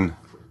porn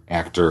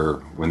actor,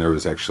 when there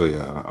was actually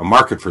a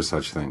market for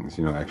such things,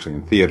 actually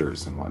in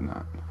theaters and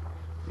whatnot.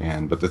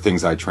 But the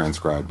things I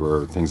transcribed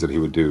were things that he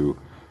would do,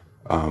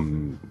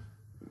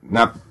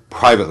 not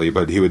privately,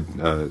 but he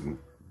would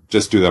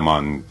just do them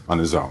on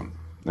his own,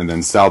 and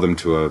then sell them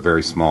to a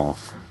very small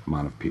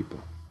amount of people.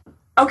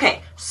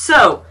 Okay,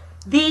 so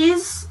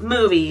these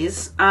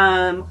movies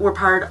were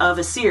part of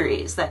a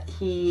series that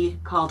he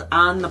called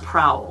On the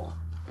Prowl,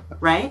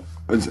 right?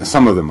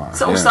 Some of them are.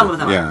 So some of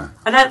them are.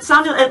 And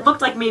it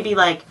looked like maybe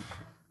like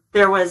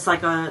there was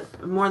like a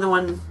more than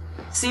one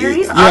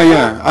series?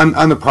 Yeah.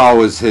 On the Prowl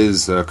was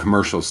his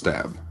commercial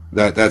stab.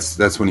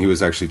 That's when he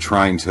was actually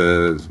trying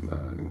to...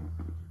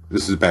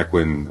 this is back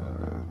when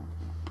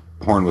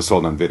porn was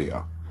sold on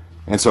video.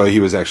 And so he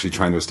was actually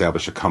trying to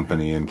establish a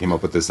company and came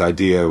up with this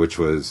idea, which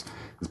it's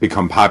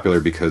become popular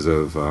because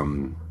of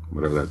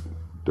whatever that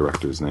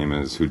director's name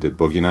is, who did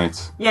Boogie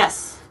Nights.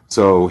 Yes.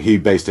 So he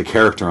based a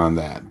character on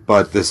that.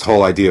 But this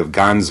whole idea of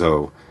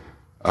gonzo,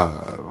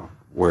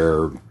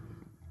 where,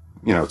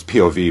 it's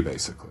POV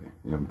basically.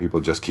 People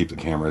just keep the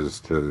cameras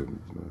to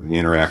the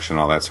interaction,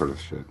 all that sort of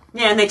shit.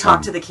 Yeah, and they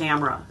talk to the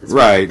camera.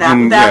 Right.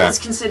 That was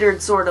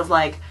considered sort of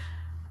like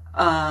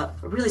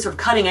really sort of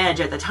cutting edge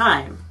at the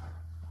time.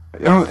 I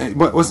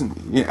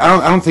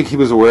don't think he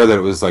was aware that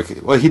it was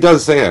like... Well, he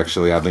does say,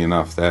 actually, oddly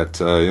enough, that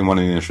in one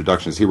of the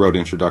introductions, he wrote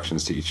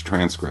introductions to each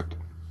transcript.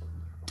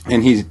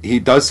 And he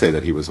does say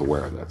that he was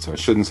aware of that, so I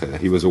shouldn't say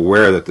that. He was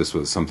aware that this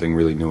was something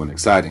really new and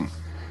exciting.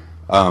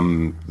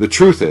 The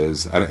truth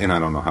is, and I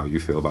don't know how you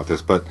feel about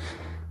this, but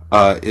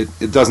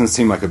it doesn't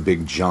seem like a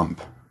big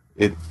jump.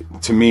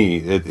 To me,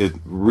 it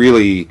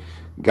really...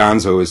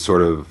 Gonzo is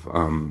sort of...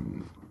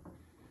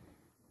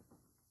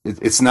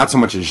 It's not so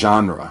much a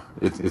genre.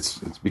 It's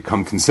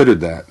become considered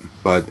that,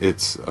 but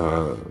it's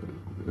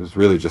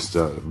really just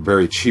a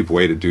very cheap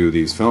way to do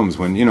these films.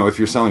 When if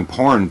you're selling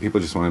porn, people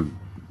just want to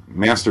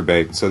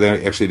masturbate, so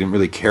they actually didn't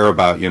really care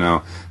about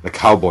the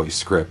cowboy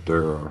script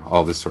or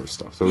all this sort of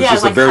stuff. So it was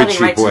just a very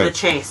cheap way. To the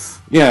chase.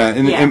 Yeah,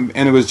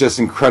 and it was just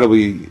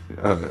incredibly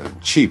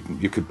cheap.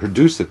 You could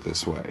produce it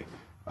this way.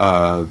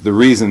 The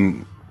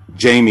reason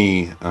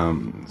Jamie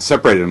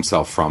separated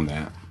himself from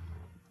that,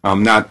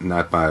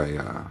 not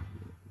by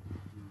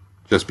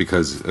just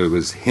because it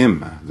was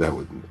him that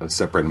would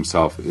separate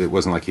himself. It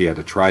wasn't like he had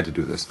to try to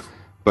do this,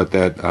 but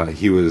that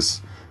he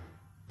was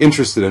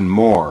interested in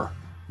more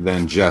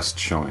than just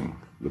showing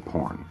the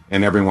porn.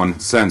 And everyone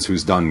since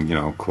who's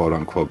done, quote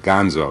unquote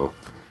gonzo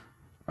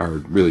are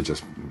really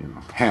just,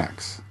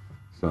 hacks.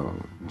 So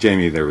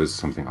Jamie, there was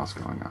something else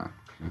going on.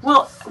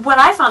 Well, what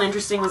I found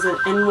interesting was that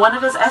in one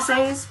of his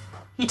essays,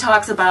 he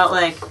talks about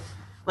like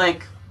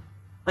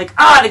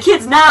the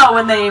kids now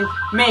when they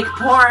make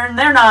porn,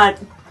 they're not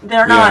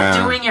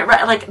doing it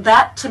right. Like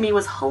that to me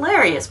was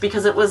hilarious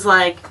because it was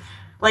like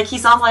he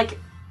sounds like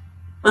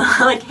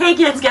hey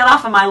kids, get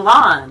off of my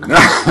lawn.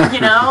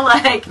 Like.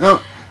 No,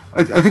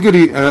 I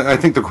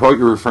think the quote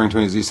you're referring to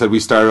is he said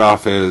we started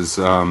off as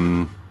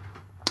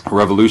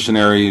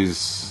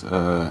revolutionaries.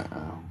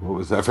 What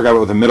was that? I forgot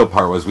what the middle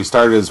part was. We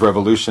started as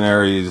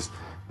revolutionaries,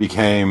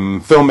 became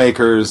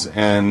filmmakers,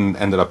 and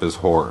ended up as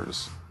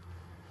whores.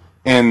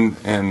 And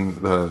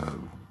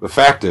the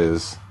fact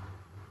is,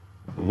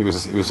 he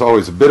was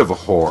always a bit of a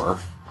whore,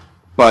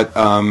 but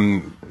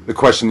the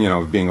question,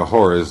 of being a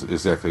whore is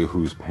exactly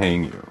who's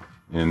paying you.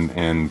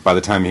 And by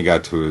the time he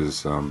got to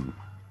his, none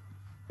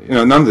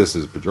of this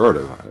is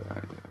pejorative.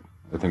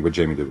 I think what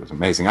Jamie did was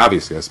amazing.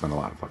 Obviously, I spent a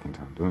lot of fucking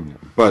time doing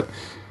it, but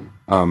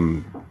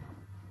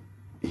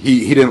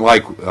he didn't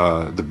like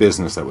the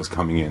business that was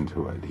coming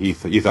into it. He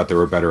thought there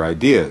were better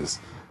ideas,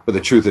 but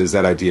the truth is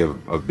that idea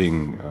of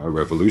being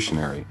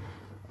revolutionary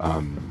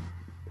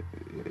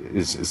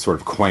is sort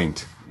of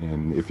quaint.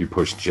 And if you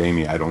push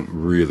Jamie, I don't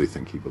really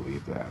think he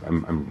believed that.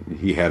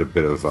 He had a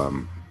bit of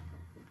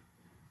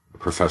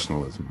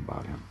professionalism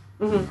about him.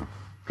 Mm-hmm. You know?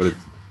 But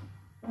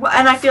well,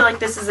 and I feel like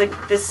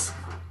this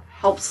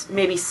helps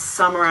maybe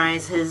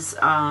summarize his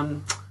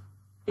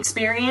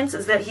experience.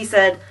 Is that he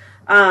said,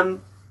 what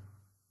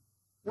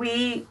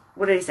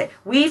did he say?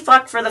 We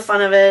fucked for the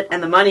fun of it,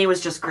 and the money was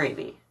just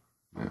gravy.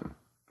 Yeah.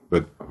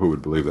 But who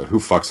would believe that? Who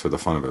fucks for the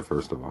fun of it,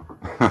 first of all?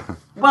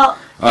 Well,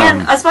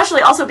 and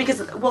especially also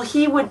because, well,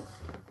 he would,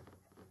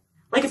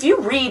 like, if you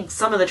read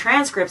some of the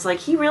transcripts, like,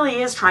 he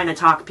really is trying to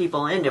talk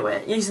people into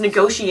it. He's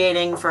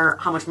negotiating for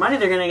how much money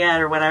they're going to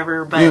get or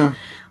whatever, but,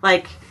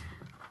 like,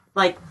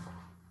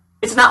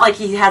 it's not like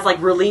he has, like,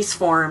 release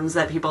forms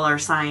that people are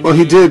signing. Well,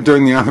 he did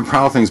during the on the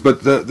prowl things,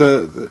 but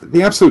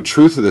the absolute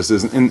truth of this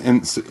is, and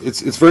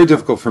it's very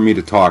difficult for me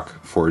to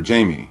talk for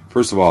Jamie.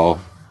 First of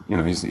all, you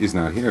know, he's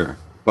not here,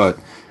 but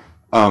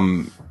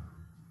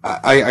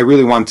I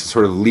really want to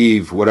sort of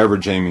leave whatever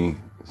Jamie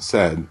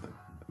said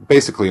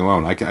basically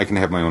alone. I can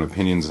have my own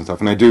opinions and stuff,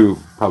 and I do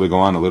probably go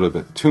on a little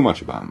bit too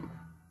much about him.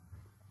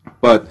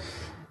 But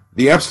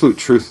the absolute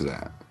truth of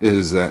that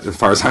is that, as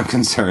far as I'm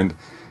concerned,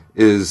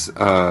 is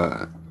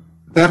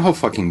that whole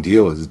fucking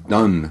deal is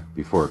done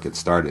before it gets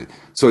started.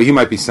 So he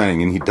might be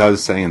saying, and he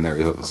does say in there,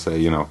 he'll say,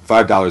 you know,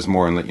 $5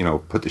 more and let, you know,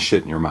 put the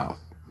shit in your mouth.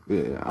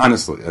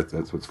 Honestly,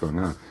 that's what's going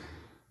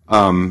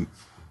on.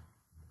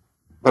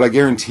 But I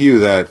guarantee you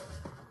that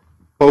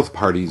both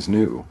parties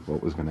knew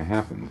what was going to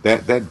happen.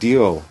 That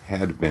deal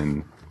had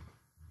been,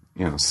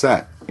 you know,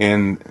 set.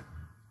 And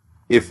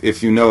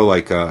if you know,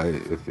 like,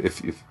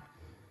 if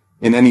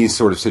in any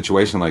sort of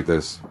situation like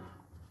this,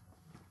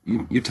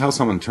 you tell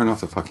someone to turn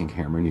off the fucking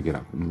camera and you get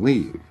up and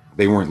leave.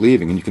 They weren't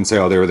leaving, and you can say,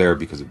 oh, they were there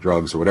because of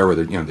drugs or whatever.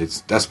 You know, they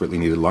desperately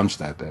needed lunch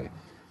that day.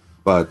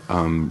 But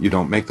you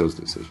don't make those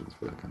decisions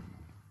for that kind of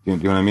thing.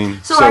 Do you know what I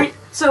mean?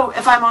 So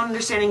if I'm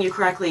understanding you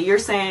correctly, you're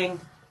saying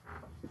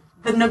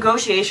the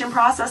negotiation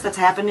process that's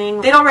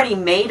happening, they'd already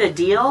made a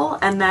deal,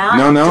 and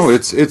now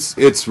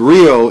it's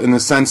real in the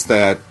sense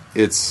that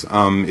it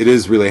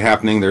is really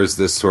happening. There's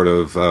this sort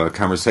of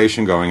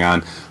conversation going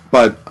on,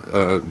 but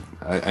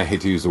I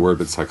hate to use the word,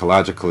 but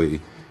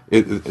psychologically,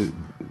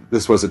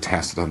 this was a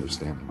tacit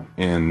understanding.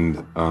 And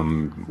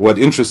what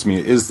interests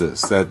me is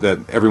this,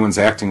 that everyone's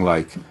acting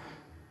like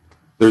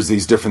there's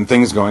these different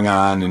things going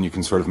on, and you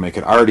can sort of make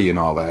it arty and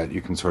all that. You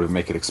can sort of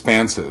make it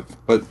expansive.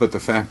 But the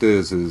fact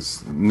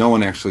is no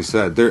one actually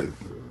said. There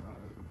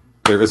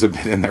is a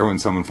bit in there when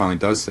someone finally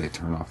does say,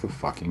 turn off the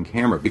fucking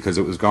camera, because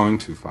it was going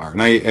too far.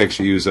 And I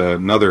actually use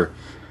another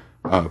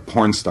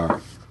porn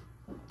star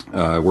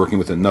working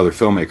with another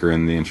filmmaker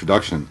in the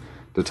introduction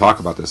to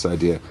talk about this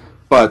idea.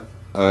 But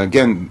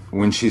again,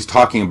 when she's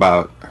talking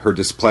about her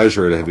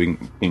displeasure at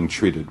being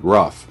treated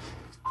rough,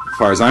 as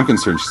far as I'm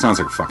concerned, she sounds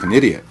like a fucking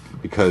idiot.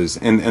 Because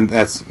and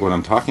that's what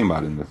I'm talking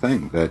about in the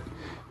thing, that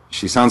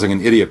she sounds like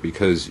an idiot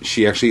because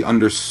she actually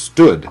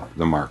understood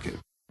the market.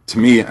 To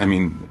me, I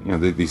mean, you know,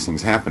 these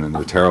things happen and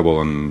they're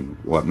terrible and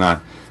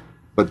whatnot,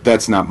 but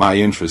that's not my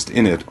interest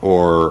in it.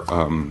 Or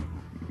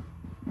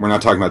we're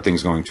not talking about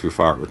things going too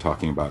far. We're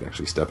talking about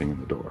actually stepping in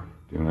the door.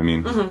 Do you know what I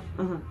mean?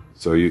 Mm-hmm, mm-hmm.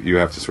 So you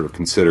have to sort of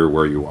consider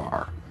where you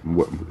are,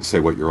 say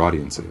what your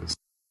audience is.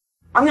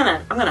 I'm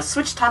gonna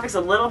switch topics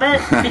a little bit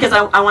because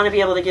I want to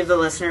be able to give the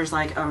listeners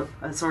like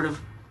a sort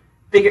of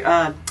bigger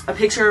a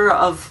picture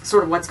of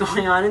sort of what's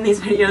going on in these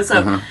videos.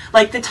 So,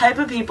 like the type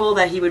of people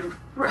that he would,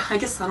 I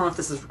guess I don't know if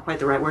this is quite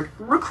the right word,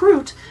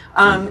 recruit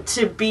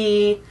to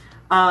be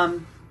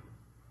in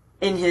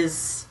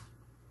his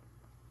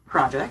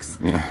projects.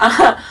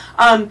 Yeah.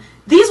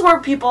 These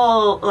were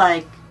people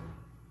like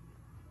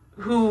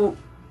who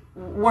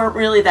weren't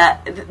really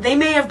that. They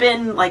may have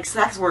been like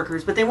sex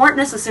workers, but they weren't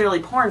necessarily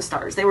porn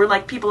stars. They were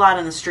like people out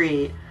on the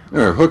street,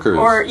 or hookers,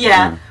 or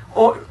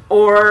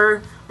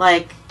or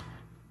like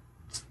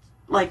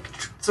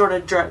sort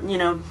of, you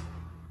know,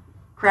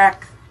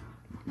 crack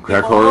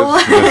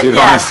whores.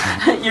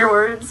 Yeah, your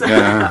words.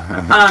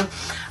 Yeah.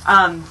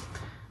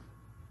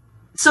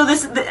 So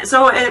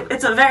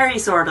it's a very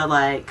sort of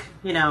like,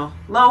 you know,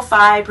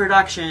 lo-fi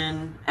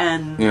production,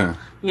 and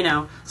you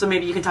know, so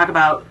maybe you can talk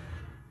about,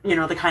 you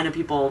know, the kind of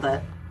people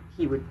that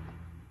he would.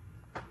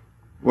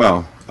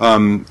 Well,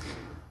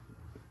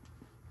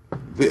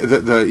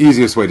 the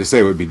easiest way to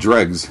say it would be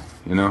dregs.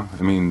 You know,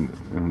 I mean,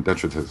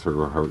 detritus,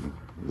 or how,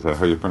 is that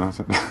how you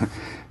pronounce it?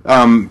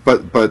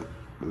 But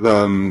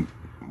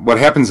what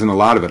happens in a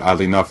lot of it,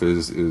 oddly enough,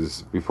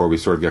 is before we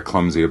sort of get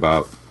clumsy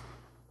about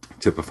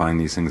typifying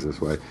these things this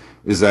way,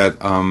 is that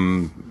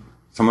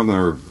some of them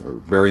are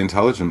very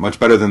intelligent, much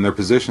better than their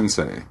positions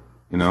say.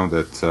 You know,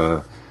 that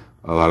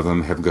a lot of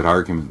them have good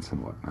arguments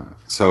and whatnot.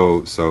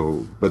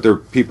 So, but they're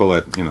people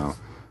at, you know,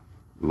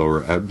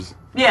 lower ebbs.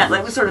 Yeah,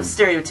 like sort of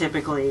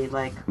stereotypically,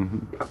 like,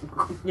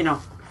 you know,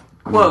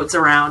 quotes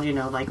around, you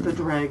know, like the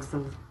dregs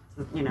of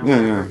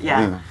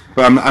Yeah.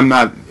 But I'm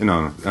not,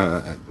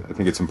 I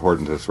think it's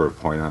important to sort of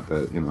point out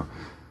that,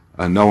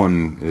 no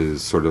one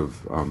is sort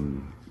of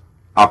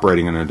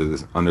operating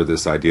under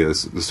this idea,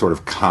 this sort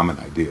of common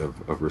idea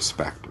of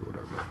respect or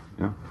whatever.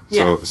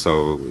 Yeah.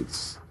 So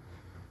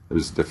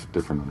there's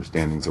different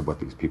understandings of what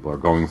these people are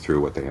going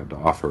through, what they had to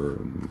offer,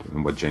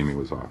 and what Jamie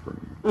was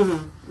offering.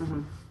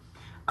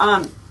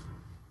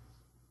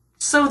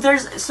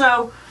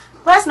 So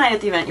last night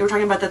at the event, you were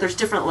talking about that there's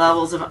different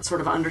levels of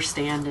sort of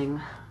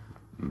understanding,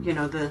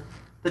 the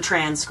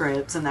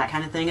transcripts and that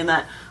kind of thing, and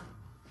that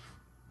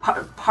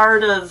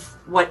part of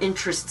what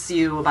interests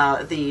you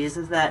about these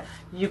is that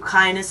you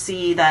kind of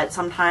see that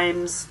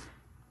sometimes,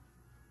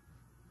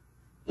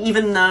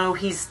 even though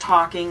he's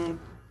talking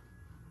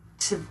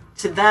to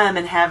them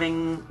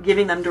and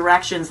giving them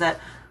directions, that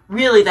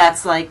really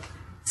that's like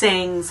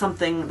saying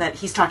something that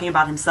he's talking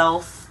about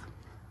himself.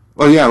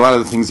 Well, yeah, a lot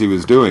of the things he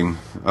was doing,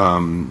 I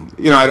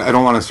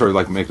don't want to sort of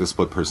like make it a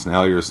split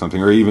personality or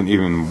something, or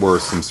even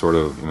worse, some sort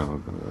of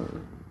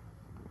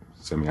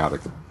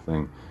semiotic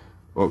thing.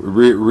 Well,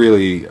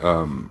 really,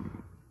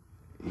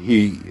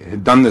 he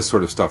had done this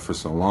sort of stuff for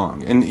so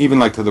long, and even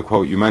like to the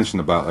quote you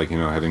mentioned about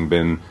having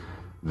been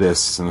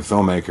this and a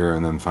filmmaker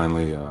and then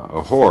finally a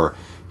whore.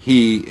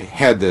 He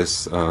had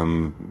this,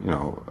 an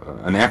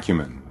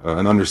acumen,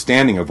 an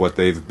understanding of what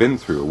they've been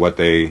through, what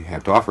they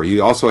have to offer.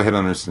 He also had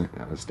an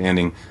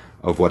understanding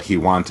of what he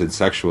wanted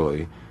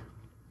sexually,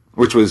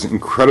 which was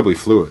incredibly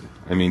fluid.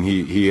 I mean,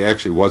 he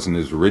actually wasn't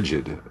as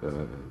rigid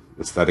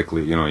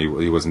aesthetically.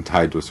 He wasn't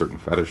tied to a certain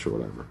fetish or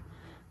whatever.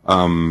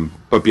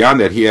 But beyond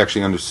that, he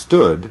actually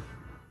understood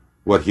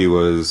what he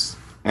was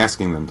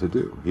asking them to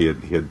do. He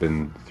had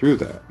been through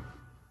that.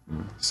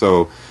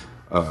 So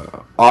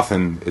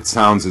often it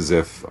sounds as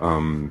if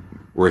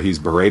where he's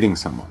berating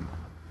someone,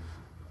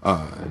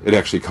 it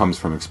actually comes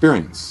from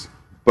experience,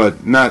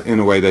 but not in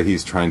a way that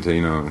he's trying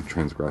to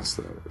transgress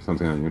that or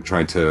something.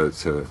 Trying to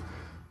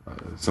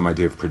some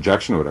idea of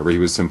projection or whatever. He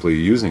was simply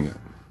using it.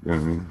 You know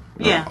what I mean?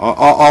 Yeah.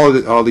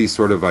 All these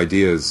sort of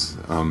ideas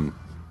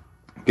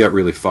get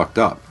really fucked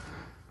up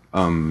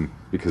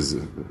because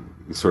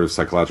sort of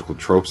psychological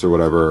tropes or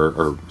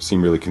whatever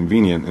seem really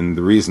convenient. And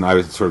the reason I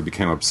sort of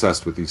became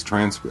obsessed with these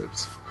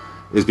transcripts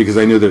is because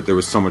I knew that there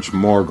was so much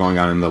more going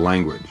on in the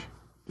language.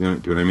 Do you know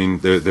what I mean?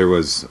 There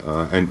was,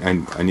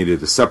 and I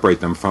needed to separate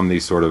them from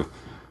these sort of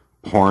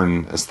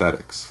porn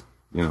aesthetics.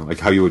 Like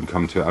how you would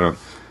come to, I don't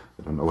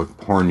know what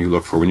porn you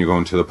look for when you go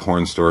into the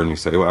porn store and you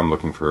say, well, I'm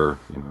looking for,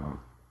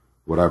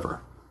 whatever.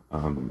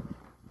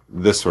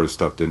 This sort of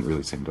stuff didn't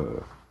really seem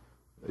to,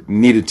 it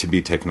needed to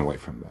be taken away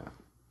from that.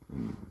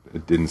 And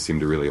it didn't seem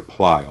to really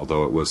apply,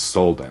 although it was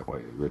sold that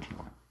way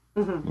originally.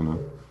 Mm-hmm.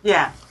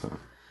 Yeah.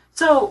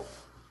 So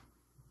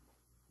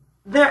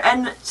there,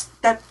 and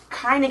that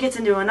kind of gets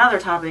into another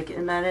topic,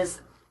 and that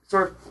is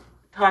sort of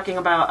talking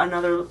about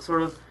another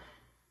sort of,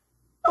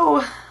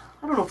 I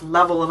don't know if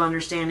level of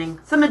understanding,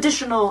 some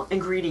additional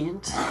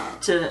ingredient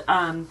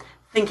to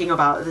thinking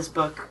about this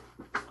book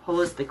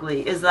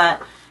holistically, is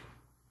that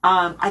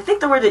I think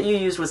the word that you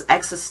used was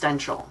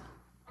existential.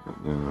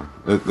 Yeah,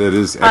 that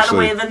is actually... By the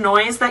way, the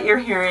noise that you're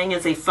hearing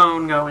is a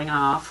phone going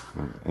off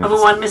of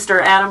one Mr.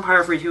 Adam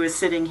Parfrey, who is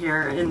sitting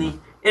here in the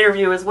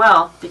interview as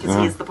well, because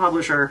he is the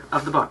publisher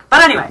of the book.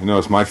 But anyway. You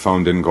notice my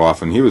phone didn't go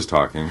off when he was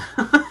talking.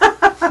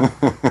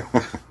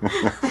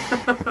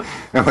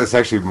 And what's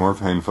actually more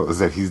painful is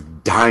that he's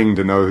dying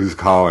to know who's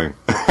calling.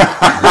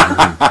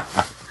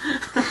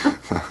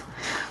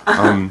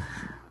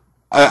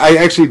 I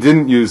actually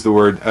didn't use the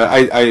word.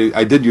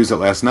 I did use it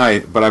last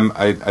night, but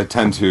I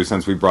tend to,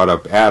 since we brought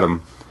up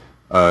Adam,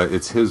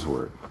 it's his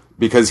word,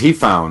 because he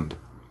found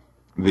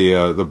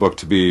the book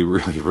to be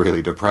really,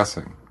 really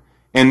depressing,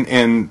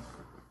 and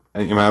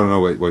I don't know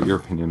what your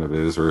opinion of it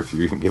is, or if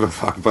you even give a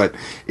fuck, but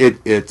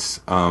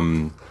it's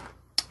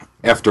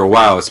after a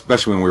while,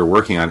 especially when we were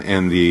working on it,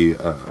 and the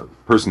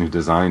person who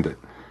designed it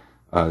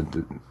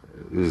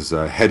is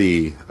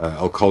Hedy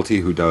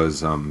Elkulti, who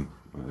does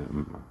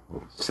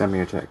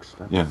semiotext.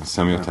 Yeah,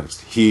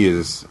 semiotext. He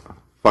is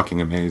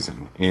fucking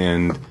amazing,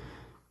 and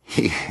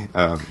he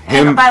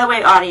And by the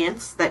way,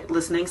 audience that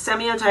listening,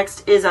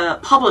 Semiotext is a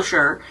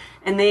publisher,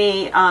 and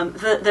they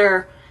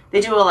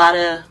do a lot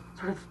of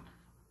sort of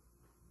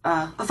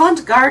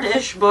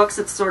avant-garde-ish books.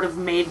 It's sort of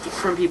made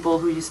from people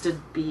who used to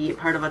be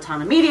part of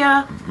Autonomous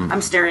Media. Mm-hmm.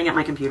 I'm staring at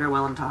my computer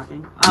while I'm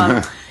talking.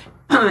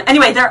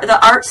 Anyway, the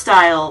art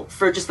style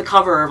for just the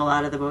cover of a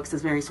lot of the books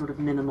is very sort of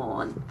minimal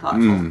and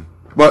thoughtful.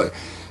 Well,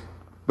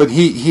 but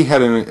he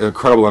had an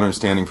incredible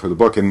understanding for the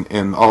book,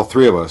 and all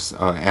three of us,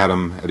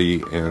 Adam,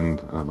 Eddie,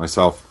 and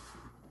myself,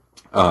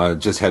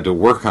 just had to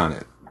work on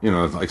it.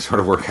 Sort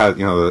of work out,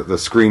 the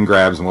screen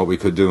grabs and what we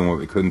could do and what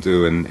we couldn't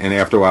do, and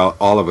after a while,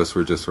 all of us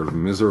were just sort of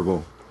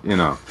miserable.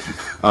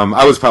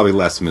 I was probably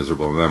less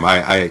miserable than them.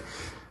 I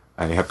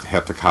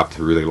have to cop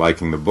to really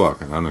liking the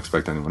book, and I don't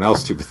expect anyone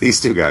else to. But these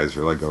two guys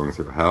were like going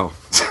through hell.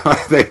 So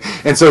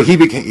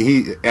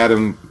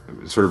Adam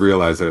sort of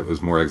realized that it was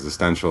more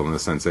existential in the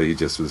sense that he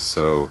just was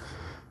so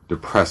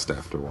depressed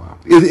after a while.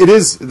 It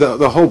is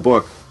the whole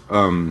book.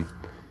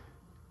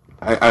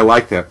 I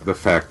like the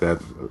fact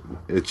that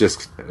it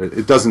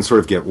doesn't sort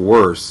of get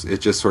worse. It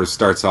just sort of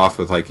starts off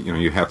with like, you know,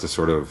 you have to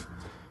sort of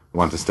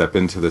want to step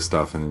into this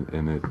stuff,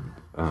 and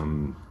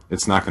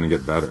it's not going to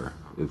get better.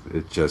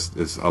 It just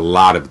is a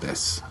lot of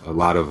this, a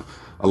lot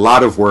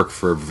of work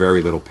for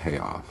very little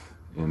payoff,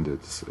 and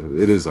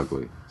it is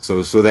ugly.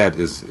 So that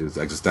is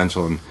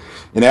existential, and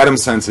in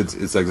Adam's sense,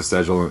 it's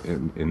existential.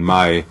 In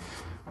my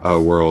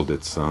world,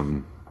 it's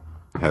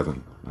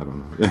heaven. I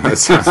don't know.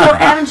 So,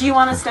 Adam, do you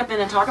want to step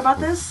in and talk about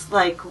this?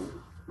 Like, do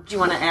you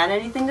want to add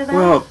anything to that?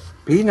 Well,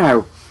 Pete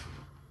and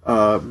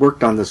I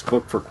worked on this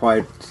book for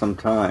quite some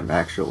time,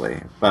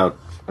 actually, about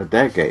a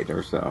decade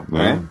or so,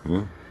 right?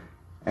 Yeah.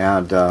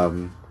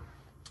 And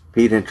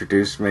Pete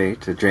introduced me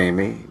to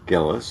Jamie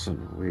Gillis,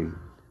 and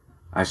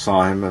I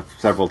saw him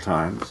several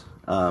times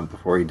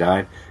before he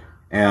died,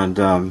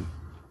 and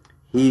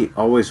he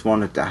always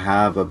wanted to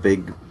have a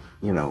big,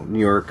 you know, New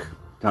York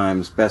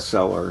Times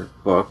bestseller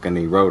book, and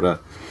he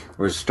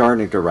was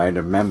starting to write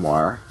a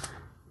memoir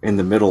in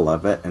the middle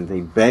of it, and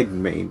he begged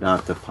me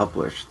not to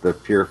publish the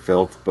Pure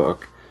Filth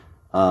book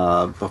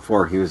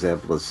before he was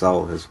able to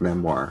sell his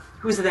memoir.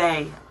 Who's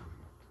they?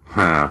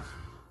 Huh.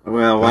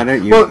 Well, why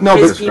don't you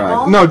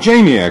describe? No,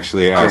 Jamie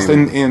actually asked,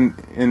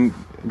 and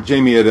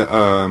Jamie had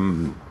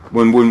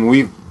when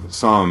we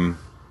saw him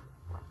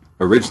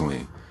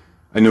originally,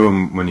 I knew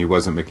him when he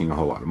wasn't making a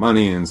whole lot of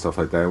money and stuff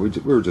like that. We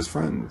were just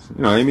friends,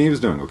 you know. I mean, he was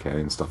doing okay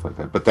and stuff like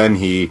that. But then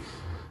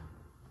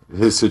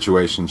his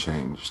situation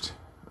changed.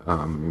 He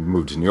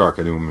moved to New York.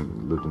 I knew him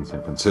when he lived in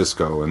San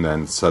Francisco, and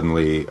then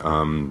suddenly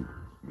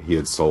he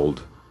had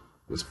sold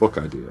this book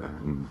idea,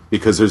 and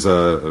because there's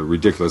a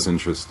ridiculous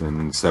interest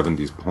in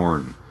 70s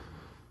porn,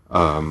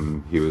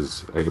 he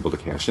was able to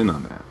cash in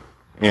on that,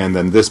 and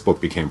then this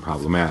book became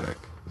problematic.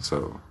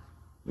 So,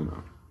 you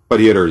know, but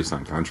he had already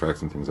signed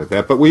contracts and things like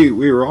that. But we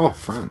were all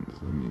friends.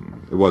 I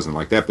mean, it wasn't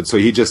like that. But so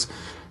he just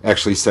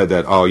actually said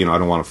that, oh, you know, I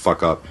don't want to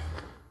fuck up.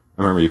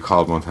 I remember you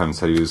called one time and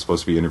said he was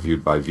supposed to be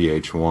interviewed by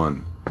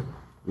VH1.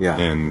 Yeah.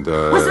 And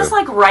was this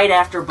like right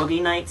after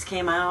Boogie Nights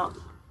came out?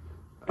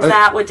 Is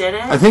that what did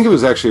it? I think it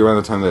was actually around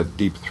the time that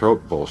Deep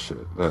Throat bullshit.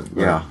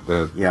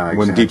 Exactly.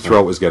 When Deep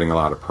Throat was getting a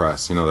lot of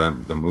press, you know,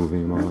 the movie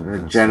and all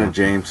that. Jenna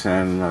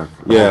Jameson, a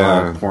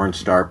lot of porn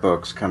star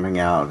books coming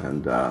out,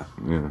 and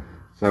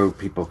so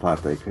people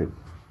thought they could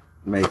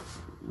make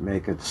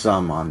a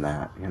sum on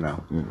that, you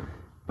know. Yeah.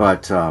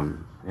 But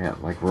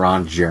like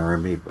Ron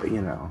Jeremy, but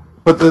you know.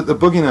 But the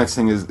Boogie Nights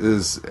thing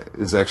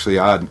is actually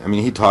odd. I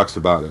mean, he talks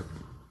about it.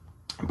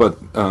 But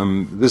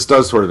this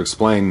does sort of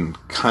explain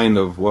kind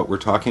of what we're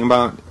talking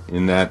about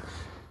in that,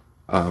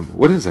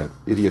 what is that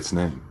idiot's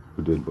name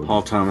who did Boogie?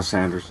 Paul Thomas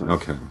Anderson.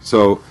 Okay.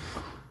 So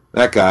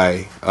that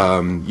guy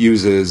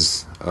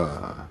uses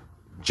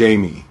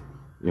Jamie,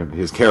 you know,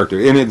 his character,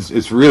 and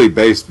it's really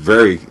based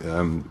very,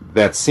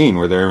 that scene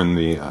where they're in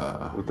the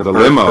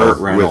limo Burt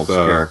Reynolds with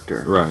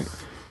character. Right.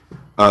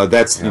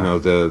 That's, you know,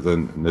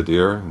 the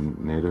Nadir,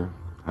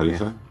 how do you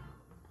say?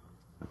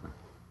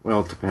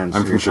 Well, it depends.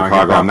 I'm from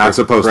Chicago. I'm not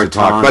supposed to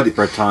talk, but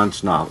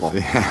Breton's novel.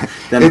 Yeah.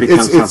 Then it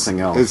becomes something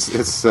else.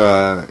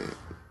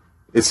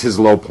 It's his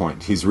low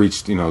point. He's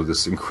reached, you know,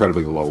 this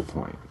incredibly low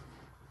point.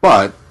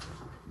 But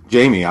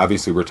Jamie,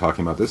 obviously, we're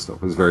talking about this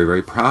stuff, was very,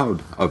 very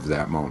proud of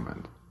that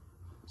moment.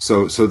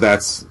 So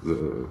that's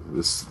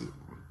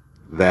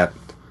that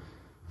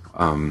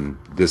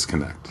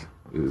disconnect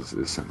is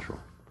central.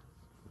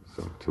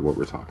 So to what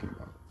we're talking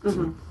about.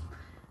 Mm-hmm.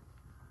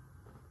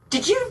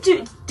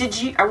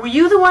 Were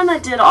you the one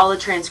that did all the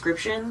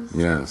transcriptions?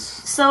 Yes.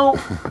 So, all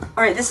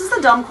right, this is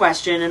a dumb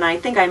question, and I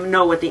think I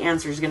know what the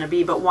answer is going to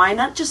be, but why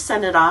not just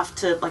send it off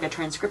to, like, a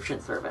transcription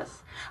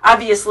service?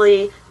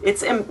 Obviously,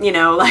 it's, you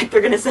know, like,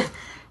 they're going to say,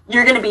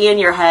 you're going to be in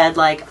your head,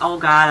 like, oh,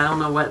 God, I don't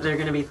know what they're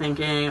going to be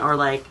thinking, or,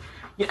 like,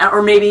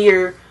 or maybe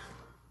you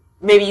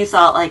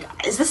thought, like,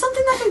 is this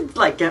something that could,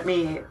 like, get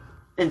me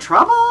in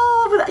trouble?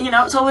 You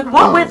know, so, like,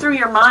 what went through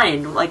your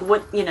mind? Like,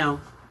 what, you know...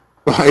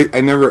 Well, I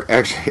never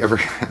actually ever...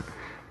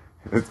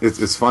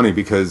 It's funny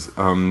because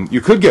you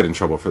could get in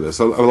trouble for this.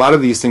 A lot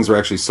of these things are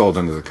actually sold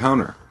under the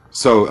counter.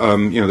 So,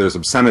 you know, there's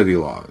obscenity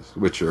laws,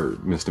 which are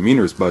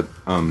misdemeanors, but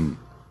porn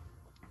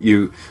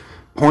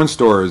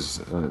stores,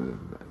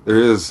 there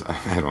is,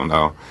 I don't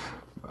know,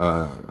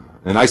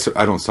 and I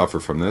don't suffer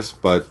from this,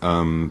 but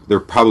there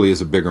probably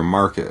is a bigger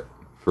market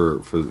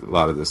for a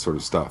lot of this sort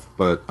of stuff.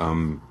 But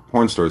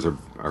porn stores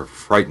are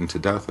frightened to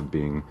death of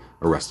being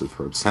arrested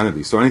for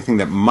obscenity. So anything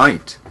that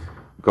might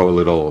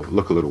look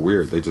a little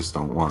weird, they just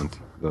don't want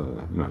they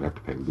have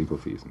to pay legal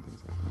fees and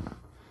things like that.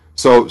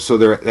 So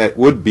that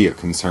would be a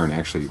concern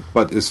actually,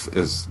 but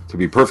as to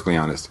be perfectly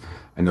honest,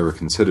 I never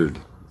considered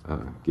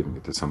giving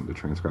it to someone to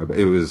transcribe.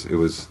 It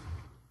was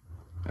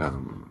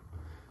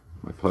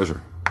my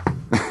pleasure.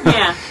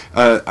 Yeah.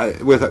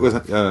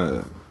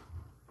 The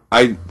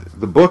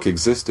book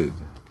existed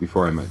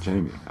before I met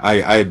Jamie. I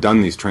had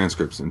done these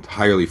transcripts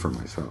entirely for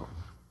myself.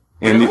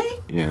 And really?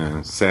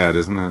 Yeah, sad,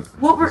 isn't it?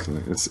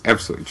 It's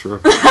absolutely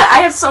true. I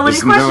have so many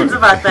questions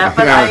about that,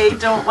 but I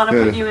don't want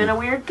to put you in a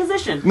weird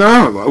position.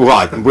 No,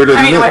 well, weirder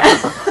than anyway.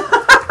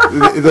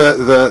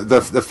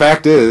 the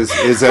fact is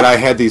that I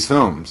had these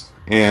films,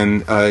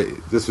 and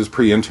this was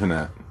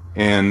pre-internet.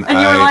 And you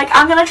were like,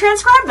 I'm going to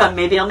transcribe them.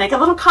 Maybe I'll make a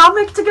little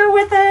comic to go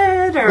with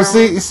it. Or... Well,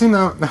 see,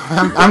 no,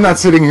 I'm not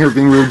sitting here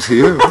being rude to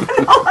you.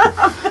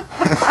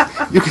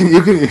 You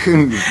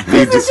can.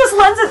 This just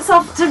lends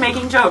itself to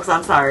making jokes.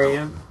 I'm sorry.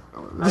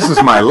 This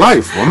is my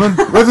life, woman.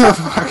 What the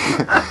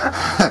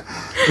fuck?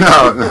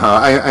 No,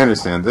 I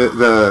understand.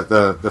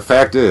 The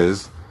fact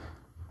is,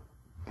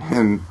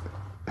 and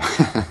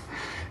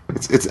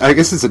it's I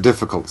guess it's a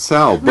difficult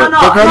sell. But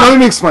let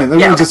me explain.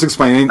 Let me just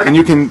explain, and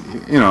you can,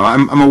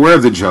 I'm aware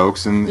of the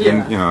jokes, and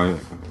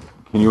can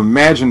you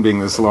imagine being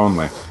this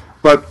lonely?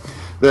 But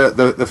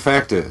the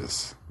fact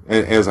is,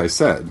 as I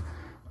said,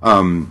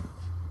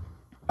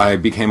 I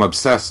became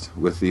obsessed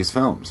with these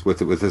films,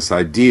 with this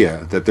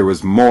idea that there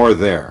was more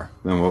there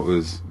than what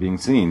was being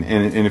seen.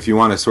 And if you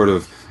want a sort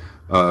of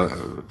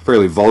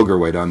fairly vulgar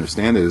way to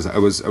understand it, is I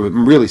was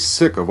really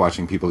sick of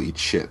watching people eat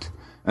shit,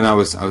 and I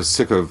was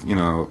sick of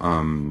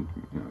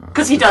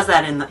because he does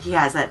that he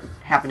has that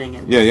happening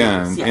in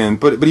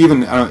but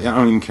even I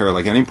don't even care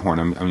like any porn.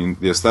 I mean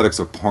the aesthetics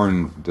of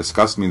porn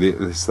disgust me.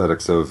 The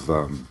aesthetics of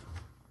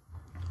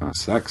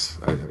sex,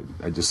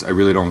 I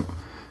really don't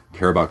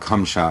care about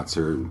cum shots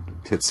or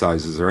tit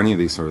sizes or any of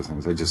these sort of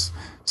things.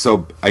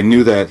 So I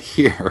knew that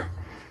here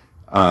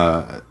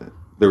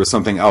there was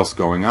something else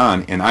going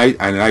on, and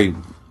I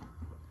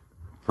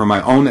for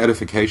my own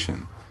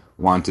edification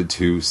wanted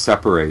to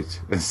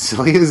separate, as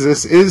silly as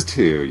this is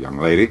to you, young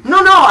lady. No,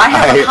 I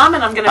have a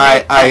comment I'm going to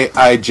make.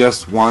 I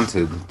just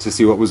wanted to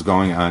see what was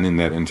going on in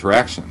that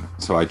interaction.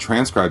 So I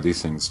transcribed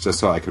these things just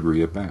so I could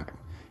read it back.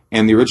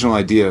 And the original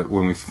idea,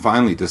 when we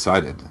finally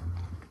decided,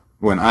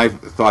 when I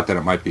thought that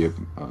it might be a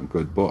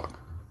good book,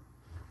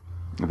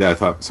 that I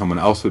thought someone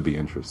else would be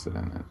interested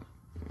in it,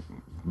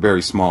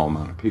 very small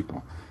amount of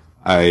people,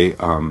 I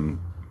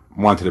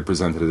wanted to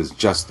present it as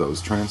just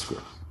those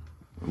transcripts,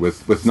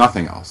 with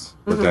nothing else.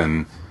 But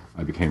then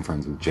I became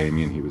friends with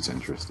Jamie, and he was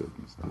interested.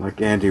 And stuff.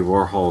 Like Andy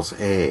Warhol's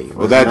A.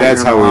 Well,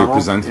 that's how we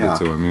presented it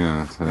to him.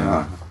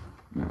 Yeah.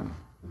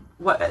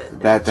 What? Do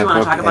you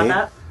want to talk about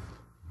that?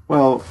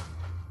 Well,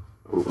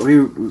 we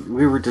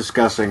were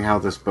discussing how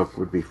this book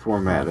would be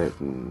formatted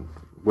and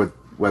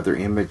whether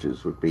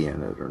images would be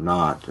in it or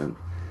not,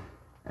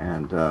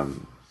 and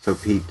so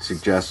Pete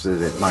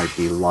suggested it might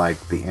be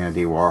like the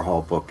Andy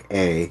Warhol book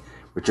A,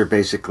 which are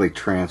basically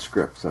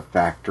transcripts of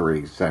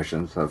factory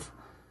sessions of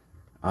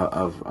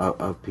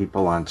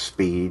people on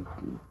speed,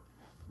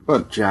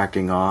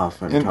 jacking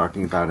off and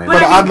talking about anything.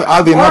 But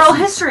oddly enough, oral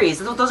histories,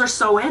 those are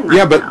so in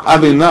right now.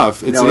 Oddly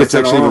enough, it's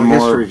actually oral more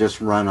history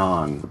just run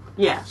on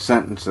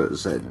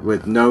sentences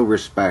with no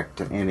respect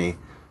to any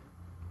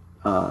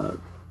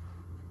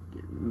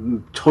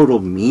total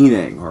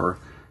meaning or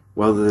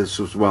whether this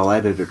was well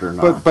edited or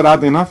not. But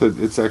oddly enough,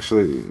 it's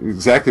actually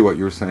exactly what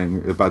you were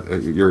saying about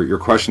your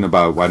question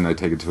about why didn't I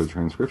take it to a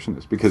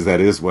transcriptionist, because that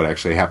is what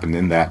actually happened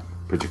in that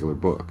particular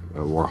book.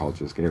 Warhol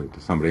just gave it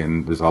to somebody,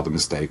 and there's all the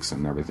mistakes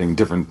and everything,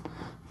 different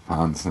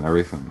fonts and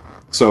everything.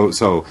 So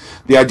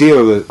the idea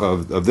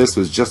of this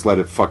was just let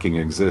it fucking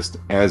exist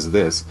as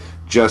this,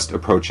 just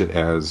approach it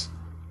as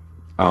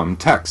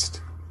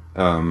text,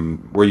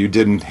 where you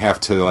didn't have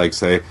to like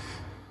say.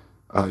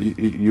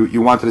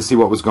 You wanted to see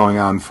what was going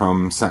on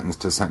from sentence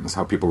to sentence,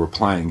 how people were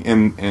playing.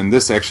 And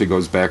this actually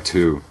goes back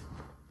to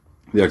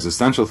the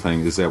existential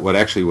thing, is that what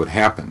actually would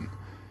happen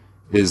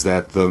is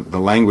that the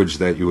language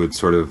that you would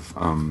sort of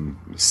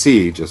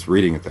see, just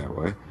reading it that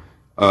way,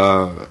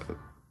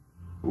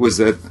 was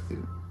that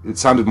it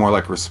sounded more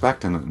like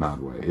respect in an odd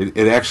way.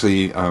 It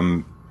actually,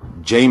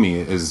 Jamie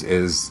is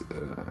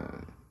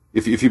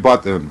if you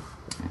bought the,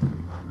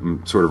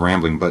 I'm sort of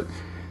rambling, but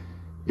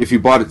if you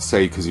bought it,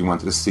 say, because you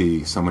wanted to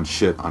see someone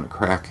shit on a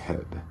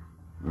crackhead,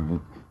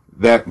 right,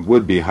 that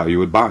would be how you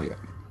would buy it.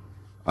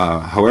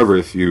 However,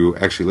 if you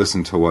actually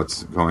listen to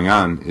what's going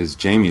on, is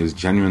Jamie is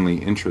genuinely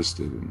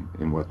interested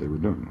in what they were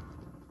doing.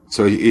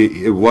 So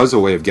it was a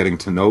way of getting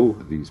to know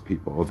these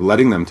people, of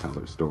letting them tell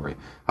their story.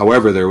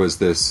 However, there was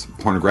this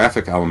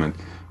pornographic element,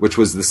 which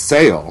was the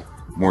sale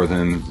more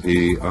than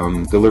the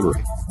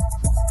delivery.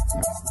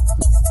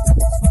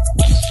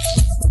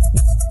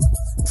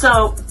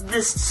 So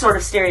this sort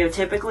of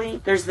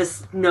stereotypically, there's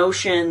this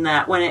notion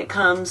that when it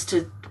comes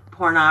to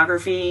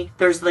pornography,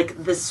 there's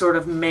like this sort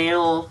of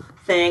male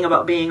thing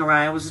about being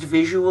aroused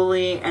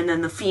visually, and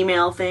then the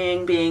female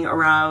thing being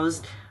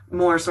aroused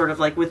more sort of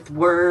like with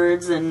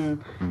words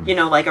and,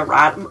 like a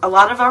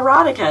lot of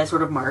erotica is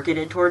sort of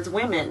marketed towards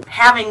women.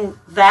 Having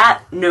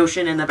that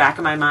notion in the back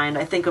of my mind,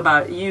 I think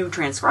about you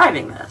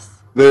transcribing this.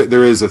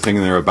 There is a thing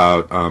there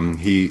about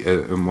he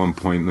at one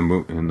point in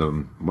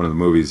one of the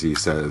movies he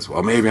says,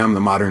 "Well, maybe I'm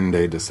the modern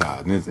day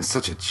Desaad," and it's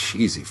such a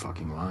cheesy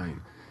fucking line.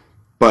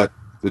 But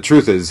the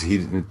truth is, he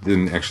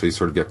didn't actually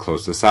sort of get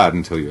close to Saad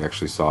until you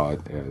actually saw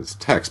it as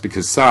text,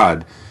 because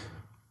Saad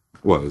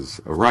was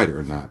a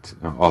writer, not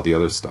all the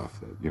other stuff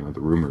that the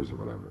rumors or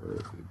whatever.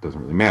 It doesn't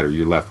really matter.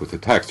 You're left with the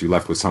text. You're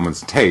left with someone's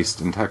taste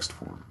in text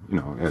form.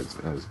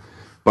 As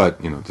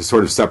But, to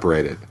sort of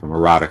separate it from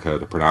erotica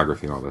to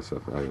pornography and all that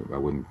stuff, I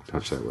wouldn't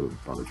touch that with a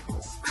barge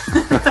pole.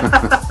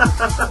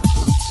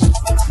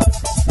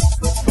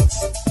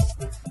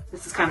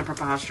 This is kind of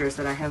preposterous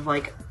that I have,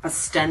 like, a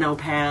steno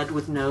pad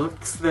with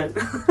notes that...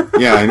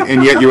 Yeah,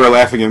 and yet you were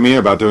laughing at me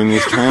about doing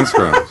these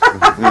transcripts.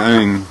 I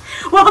mean...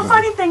 Well, the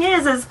funny thing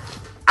is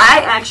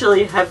I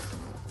actually have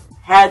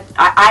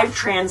I've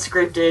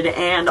transcripted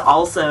and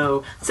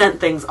also sent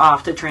things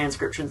off to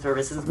transcription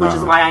services, which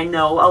is why I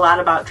know a lot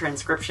about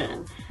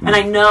transcription. And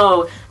I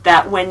know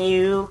that when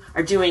you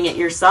are doing it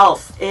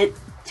yourself, it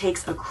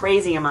takes a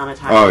crazy amount of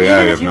time. Oh,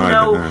 yeah, even if you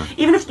know,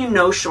 even if you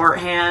know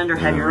shorthand or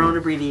have your own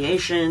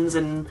abbreviations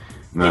and,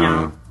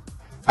 I'm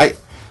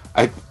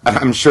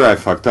sure I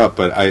fucked up,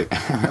 but I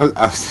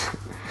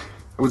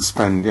would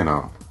spend,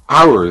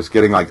 hours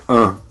getting like,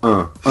 I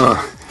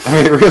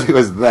mean, it really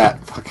was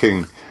that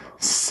fucking...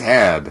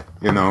 sad,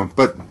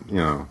 but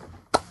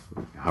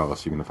how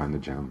else are you going to find the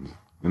gems?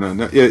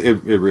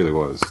 It really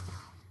was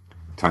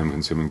time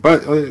consuming,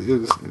 but it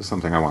was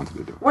something I wanted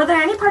to do. Were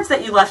there any parts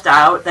that you left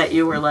out that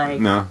you were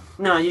like, no,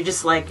 you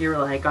just like, you were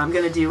like, I'm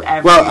going to do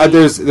every... Well,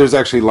 there's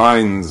actually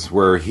lines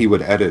where he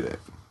would edit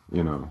it,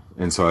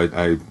 and so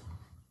I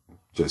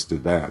just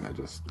did that. I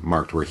just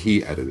marked where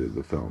he edited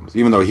the films,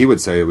 even though he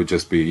would say it would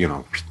just be,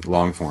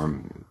 long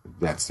form,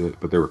 that's it,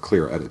 but there were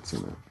clear edits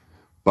in it.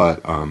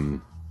 But,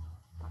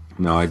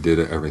 no, I did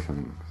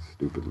everything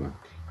stupidly.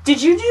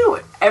 Did you do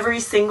every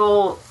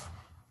single,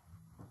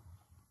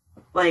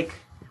 like,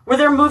 were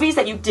there movies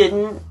that you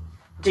didn't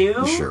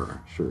do?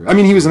 Sure. I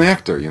mean, he was an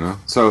actor,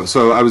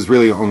 so I was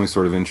really only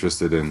sort of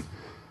interested in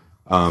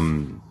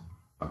the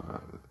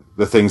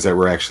things that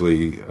were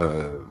actually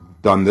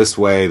done this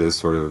way, this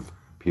sort of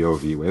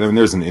POV way. I mean,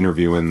 there's an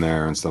interview in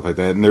there and stuff like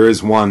that, and there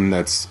is one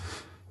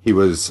he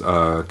was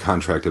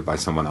contracted by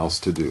someone else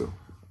to do.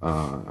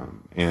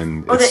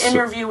 The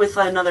interview with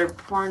another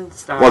porn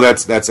star. Well,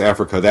 that's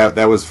Africa.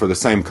 That was for the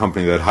same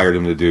company that hired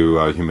him to do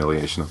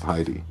Humiliation of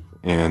Heidi,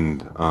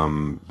 and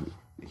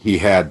he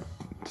had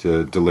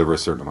to deliver a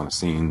certain amount of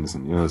scenes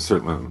and a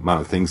certain amount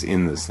of things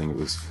in this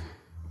thing.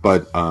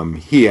 But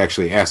he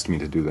actually asked me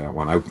to do that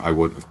one. I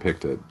wouldn't have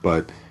picked it,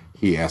 but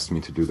he asked me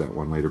to do that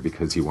one later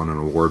because he won an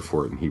award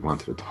for it and he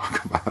wanted to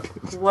talk about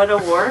it. What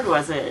award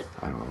was it?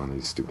 I don't know, one of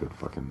these stupid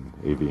fucking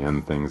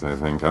AVN things, I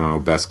think. I don't know,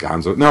 Best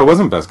Gonzo. No, it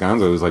wasn't Best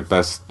Gonzo. It was like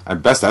Best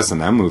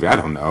S&M movie. I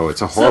don't know.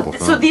 It's a horrible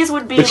film. So these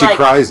would be but she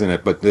cries in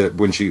it, but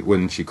when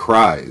she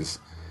cries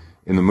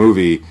in the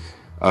movie,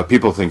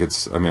 people think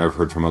I've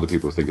heard from other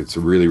people who think it's a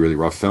really, really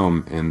rough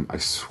film, and I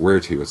swear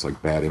to you, it's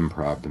like bad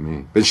improv to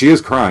me. But she is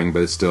crying,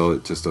 but it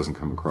just doesn't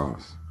come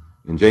across.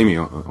 And Jamie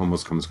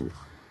almost comes...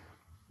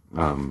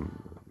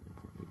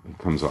 it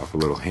comes off a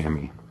little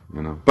hammy,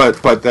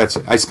 But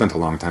I spent a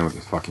long time with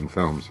these fucking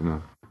films,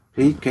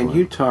 Pete, can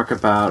you talk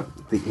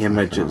about the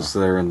images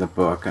that are in the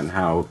book and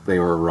how they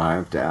were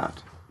arrived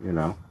at,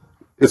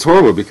 It's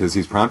horrible because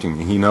he's prompting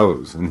me. He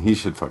knows, and he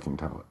should fucking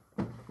tell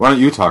it. Why don't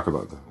you talk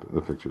about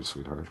the pictures,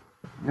 sweetheart?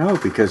 No,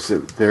 because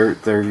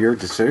they're your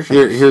decisions.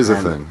 Here's the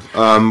thing.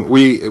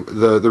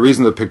 The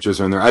reason the pictures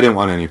are in there, I didn't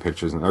want any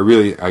pictures.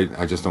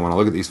 I just don't want to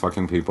look at these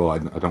fucking people. I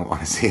don't want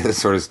to see this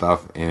sort of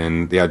stuff.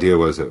 And the idea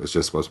was it was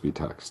just supposed to be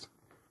text.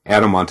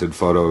 Adam wanted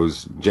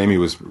photos. Jamie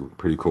was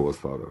pretty cool with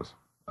photos.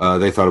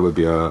 They thought it would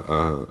be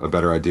a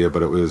better idea,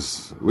 but it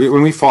was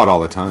when we fought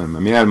all the time. I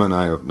mean, Adam and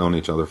I have known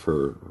each other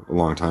for a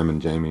long time,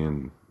 and Jamie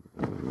and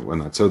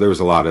whatnot. So there was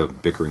a lot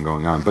of bickering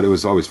going on, but it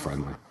was always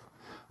friendly.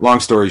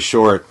 Long story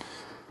short.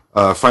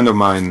 A friend of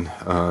mine,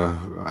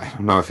 I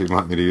don't know if he'd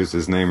want me to use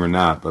his name or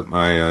not, but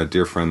my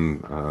dear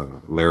friend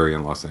Larry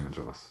in Los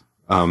Angeles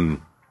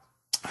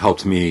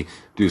helped me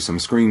do some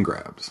screen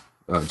grabs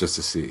just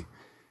to see.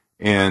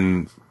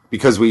 And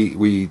because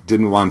we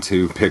didn't want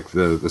to pick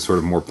the sort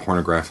of more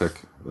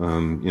pornographic,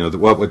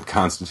 what would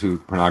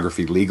constitute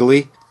pornography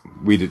legally,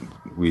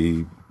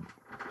 we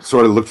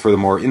sort of looked for the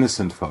more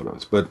innocent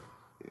photos. But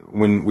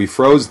when we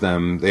froze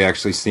them, they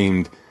actually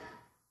seemed...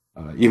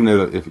 even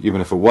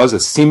if it was a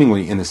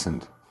seemingly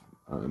innocent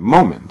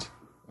moment,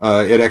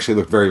 it actually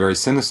looked very, very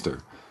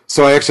sinister.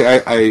 So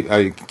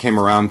I came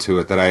around to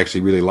it that I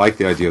actually really liked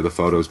the idea of the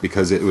photos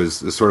because it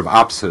was the sort of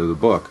opposite of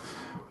the book,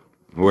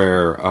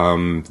 where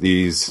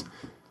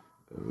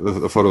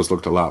the photos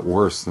looked a lot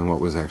worse than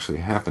what was actually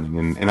happening,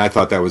 and I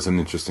thought that was an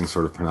interesting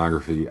sort of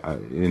pornography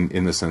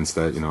in the sense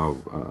that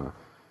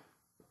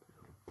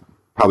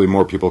probably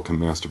more people can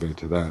masturbate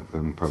to that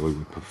than probably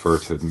would prefer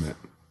to admit.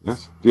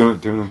 Yes? Do you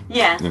want to?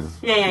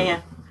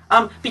 Yeah.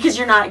 Because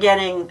you're not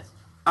getting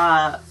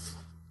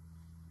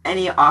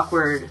any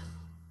awkward,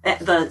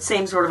 the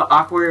same sort of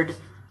awkward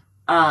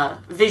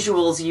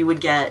visuals you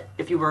would get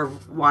if you were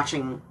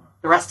watching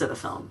the rest of the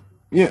film.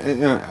 Yeah.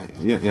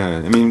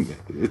 I mean,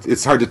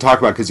 it's hard to talk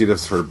about because you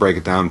just sort of break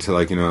it down to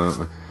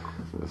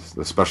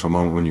the special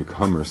moment when you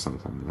come or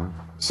something.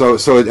 So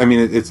I mean,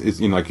 it's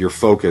like your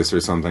focus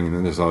or something, and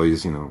then there's all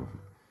these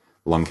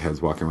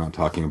lunkheads walking around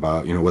talking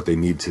about what they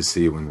need to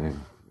see when they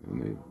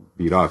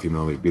beat off, even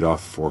though they beat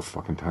off 4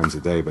 fucking times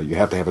a day, but you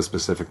have to have a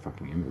specific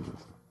fucking image.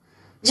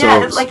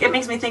 Yeah, it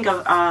makes me think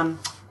of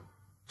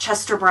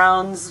Chester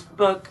Brown's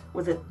book.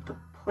 Was it The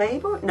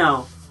Playbook?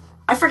 No.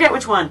 I forget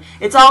which one.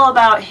 It's all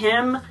about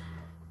him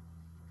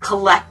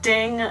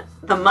collecting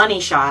the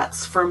money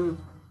shots from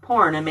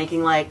porn and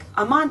making like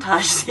a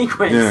montage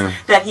sequence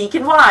that he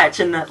can watch,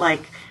 and that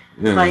like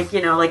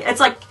it's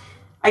like,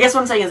 I guess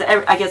what I'm saying is,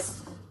 I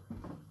guess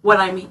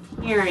what I'm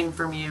hearing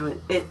from you,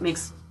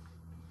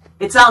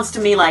 it sounds to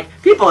me like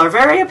people are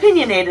very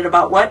opinionated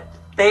about what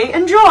they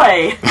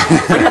enjoy.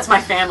 Like, that's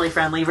my family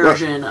friendly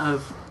version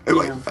of I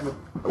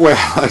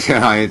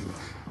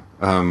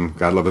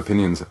God love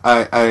opinions.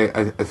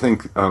 I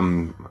think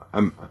I'm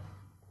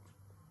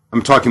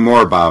talking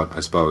more about,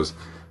 I suppose,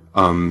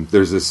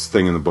 there's this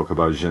thing in the book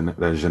about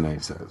that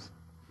Genet says.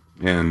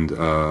 And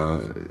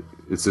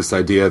it's this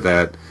idea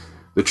that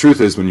the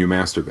truth is when you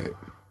masturbate.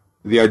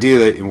 The idea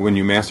that when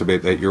you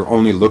masturbate that you're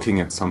only looking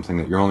at something,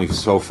 that you're only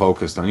so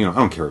focused on, I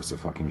don't care if it's a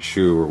fucking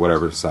shoe or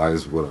whatever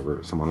size,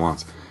 whatever someone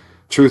wants.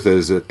 Truth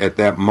is that at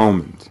that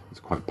moment, it's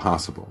quite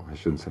possible, I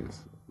shouldn't say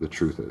the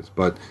truth is,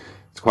 but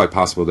it's quite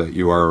possible that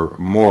you are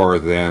more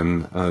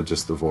than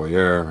just the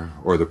voyeur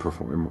or the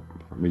performer.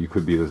 I mean, you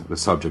could be the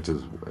subject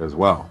as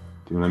well.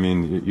 Do you know what I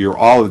mean? You're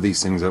all of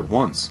these things at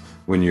once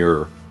when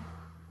you're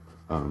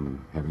having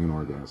an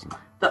orgasm.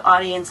 The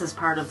audience is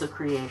part of the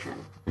creation.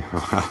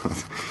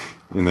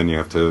 And then you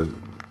have to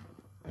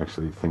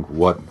actually think,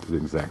 what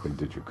exactly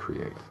did you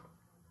create?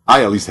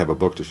 I at least have a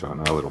book to show,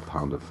 not a little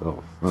pound of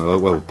filth.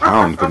 Well,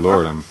 pound, good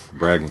Lord, I'm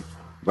bragging.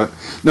 But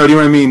no, do you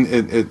know what I mean?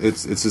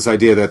 It's this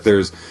idea that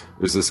there's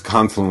this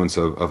confluence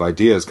of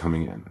ideas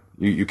coming in.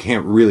 You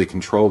can't really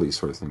control these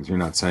sort of things. You're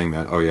not saying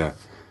that, I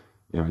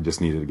just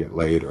needed to get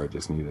laid, or I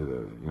just needed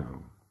to,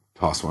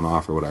 toss one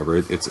off or whatever.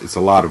 It's a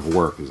lot of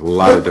work. There's a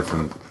lot of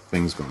different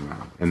things going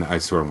on, and I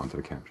sort of wanted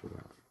to capture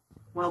that.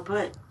 Well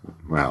put.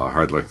 Well,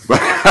 hardly.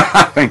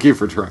 Thank you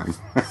for trying.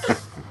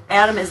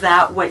 Adam, is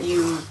that what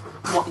you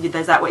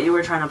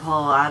were trying to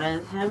pull out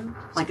of him?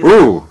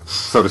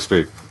 So to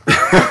speak.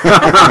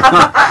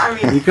 I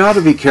mean, you got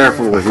to be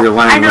careful with your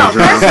language. I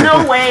know. There's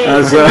no way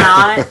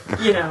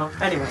to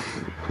not, anyway.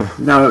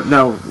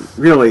 No,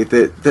 really.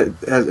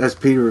 As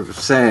Peter was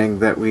saying,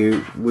 that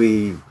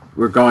we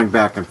were going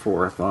back and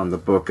forth on the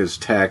book as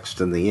text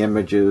and the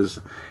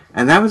images,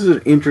 and that was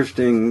an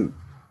interesting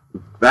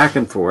back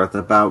and forth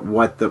about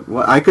what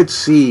I could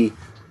see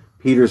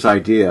Peter's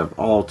idea of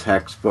all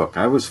text book.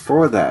 I was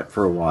for that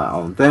for a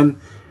while.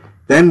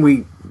 Then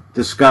we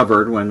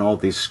discovered, when all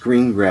these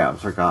screen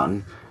grabs are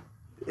gone,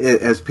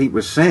 as Pete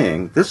was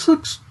saying, this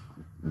looks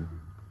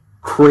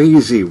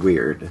crazy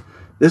weird.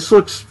 This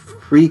looks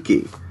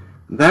freaky.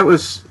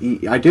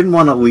 I didn't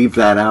want to leave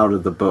that out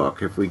of the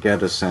book if we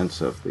get a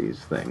sense of these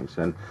things.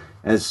 And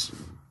as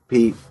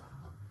Pete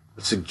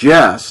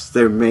suggests,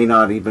 there may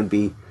not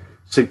even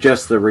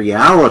suggest the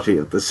reality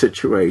of the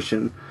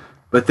situation,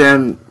 but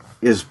then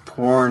is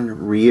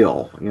porn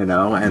real,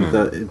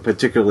 and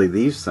particularly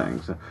these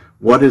things.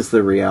 What is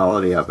the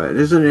reality of it? It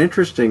is an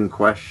interesting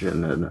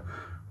question and a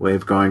way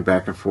of going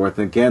back and forth.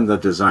 And again, the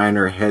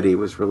designer, Hetty,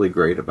 was really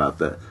great about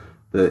the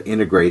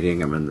integrating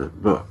them in the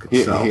book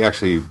itself. He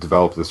actually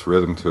developed this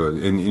rhythm to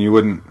it, and you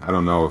wouldn't, I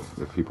don't know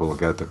if people will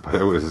get that, but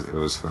it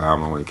was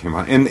phenomenal when it came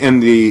out.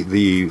 And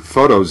the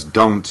photos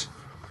don't,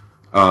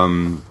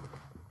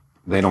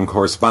 they don't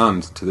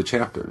correspond to the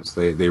chapters.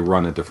 They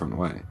run a different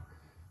way.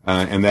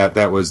 And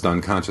that was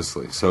done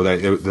consciously, so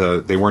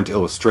that they weren't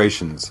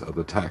illustrations of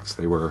the text.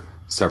 They were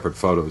separate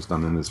photos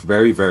done in this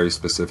very, very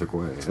specific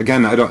way.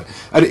 Again,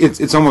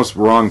 it's almost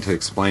wrong to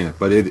explain it,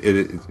 but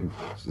it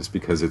just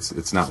because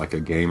it's not like a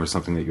game or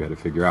something that you had to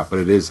figure out. But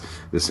it is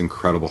this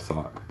incredible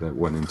thought that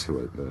went into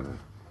it.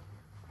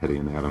 Hetty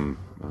and Adam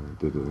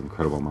did an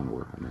incredible amount of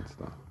work on that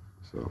stuff.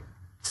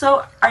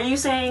 So are you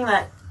saying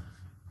that,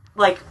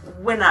 like,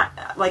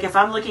 if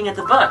I'm looking at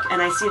the book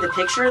and I see the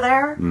picture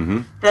there,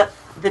 that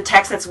the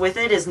text that's with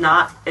it is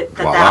not,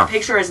 that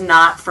picture is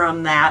not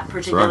from that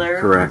particular... That's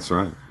right. Correct. That's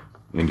right.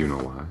 And you know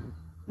why?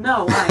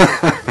 No,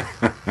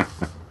 why?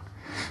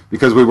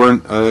 Because we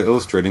weren't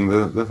illustrating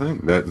the thing.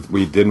 That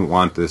we didn't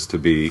want this to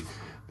be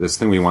this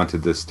thing. We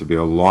wanted this to be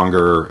a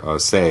longer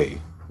say.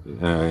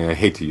 I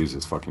hate to use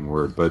this fucking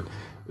word, but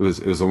it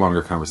was a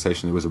longer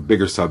conversation. It was a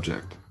bigger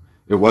subject.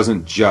 It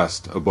wasn't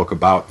just a book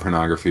about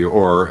pornography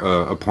or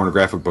a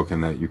pornographic book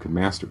in that you could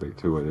masturbate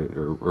to it,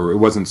 or it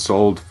wasn't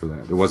sold for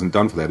that. It wasn't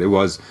done for that. It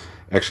was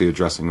actually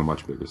addressing a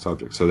much bigger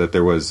subject, so that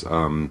there was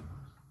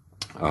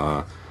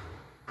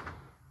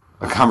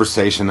a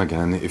conversation,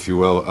 again, if you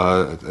will,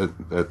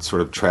 that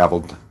sort of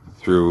traveled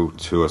through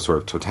to a sort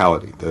of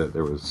totality.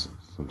 There was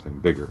something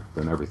bigger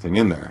than everything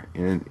in there.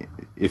 And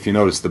if you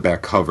notice the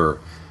back cover,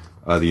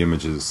 the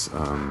images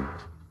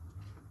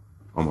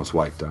almost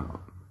wiped out.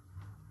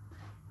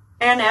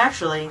 And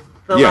actually,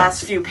 the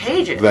last few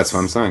pages. That's what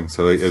I'm saying.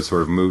 So it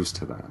sort of moves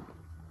to that.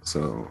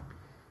 So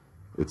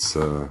it's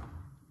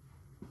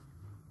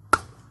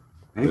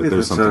maybe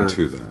there's something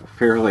to that.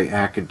 Fairly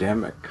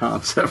academic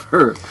concept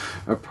for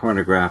a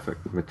pornographic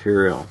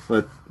material,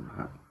 but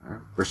I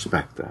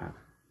respect that.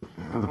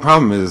 Well, the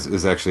problem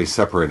is actually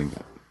separating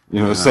it.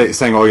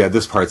 saying, "Oh yeah,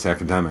 this part's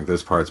academic,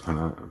 this part's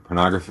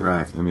pornography."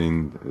 Right. I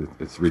mean,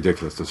 it's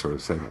ridiculous to sort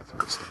of say that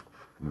sort of stuff.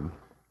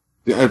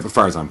 As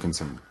far as I'm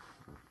concerned,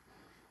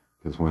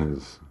 because one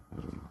is,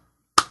 I don't know,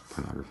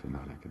 pornography,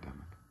 not academic.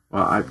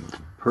 Well, I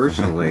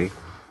personally,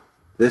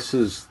 this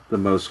is the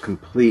most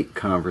complete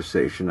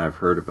conversation I've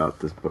heard about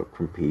this book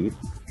from Pete.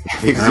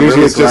 Because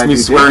usually it's just me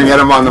swearing at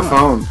him on the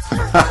phone.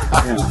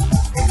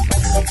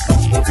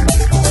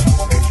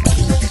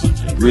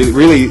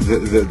 Really,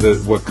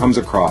 what comes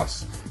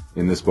across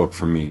in this book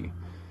for me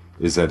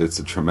is that it's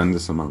a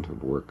tremendous amount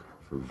of work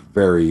for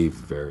very,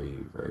 very,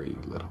 very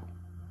little.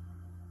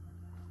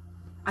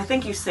 I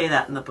think you say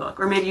that in the book,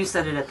 or maybe you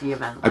said it at the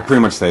event. I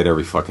pretty much say it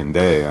every fucking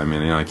day. I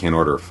mean, I can't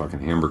order a fucking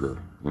hamburger,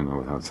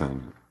 without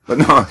saying it. But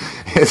no,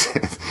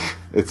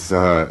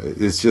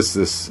 it's just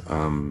this.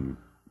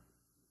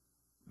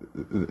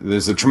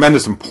 There's a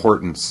tremendous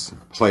importance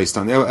placed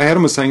on.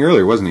 Adam was saying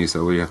earlier, wasn't he?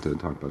 So we have to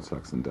talk about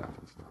sex and death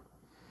and stuff.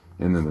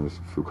 And then there's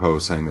Foucault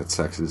saying that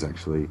sex is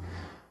actually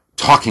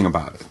talking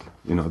about it.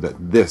 That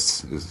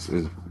this is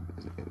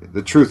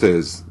the truth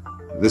is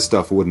this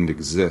stuff wouldn't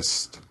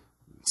exist.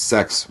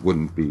 Sex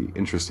wouldn't be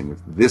interesting if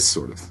this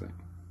sort of thing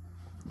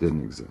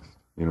didn't exist.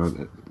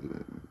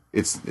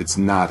 It's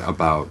not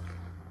about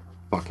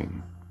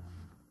fucking.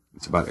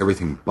 It's about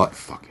everything but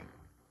fucking.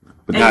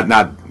 But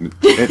not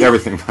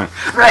everything.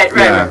 Right.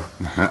 Yeah.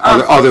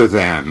 Other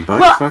than.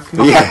 But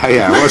fucking? Okay.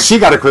 Yeah. Well, she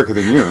got it quicker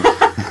than you.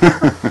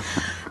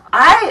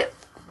 I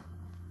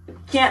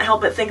can't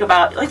help but think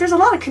about, there's a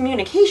lot of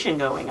communication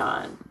going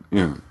on.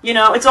 Yeah.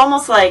 It's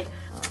almost like,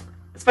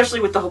 especially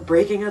with the whole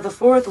breaking of the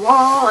fourth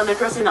wall and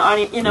addressing the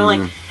audience,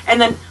 and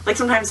then,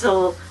 sometimes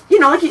he'll,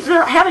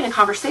 they're having a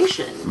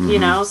conversation,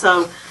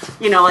 so,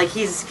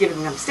 he's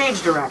giving them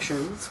stage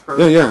directions, for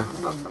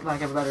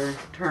lack of a better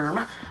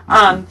term.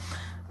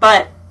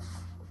 But,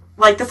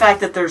 the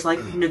fact that there's,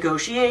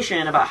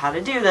 negotiation about how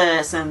to do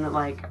this and,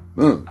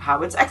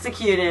 how it's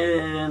executed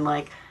and,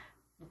 that,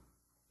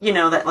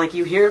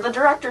 you hear the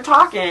director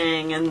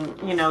talking and,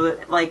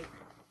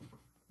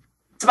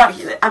 it's about,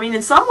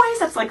 in some ways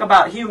that's,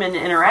 about human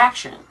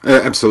interaction.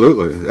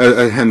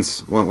 Absolutely.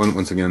 Hence,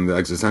 once again, the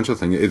existential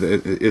thing, it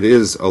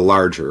is a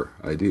larger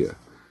idea.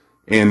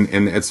 And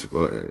it's,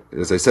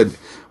 as I said,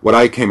 what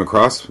I came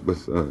across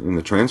with in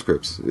the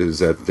transcripts is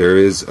that there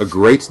is a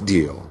great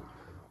deal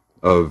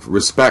of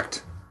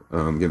respect.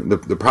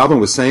 The problem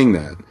with saying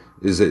that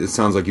is that it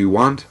sounds like you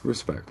want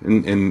respect,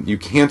 and you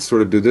can't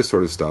sort of do this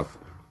sort of stuff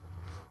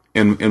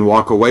and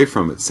walk away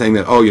from it, saying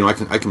that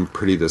I can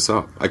pretty this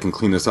up, I can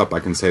clean this up, I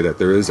can say that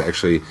there is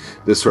actually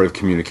this sort of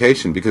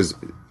communication, because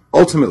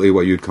ultimately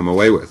what you'd come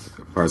away with,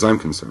 as far as I'm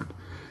concerned,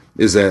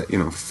 is that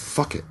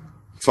fuck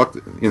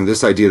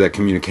this idea that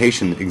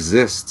communication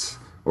exists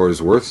or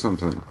is worth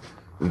something.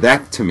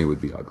 That to me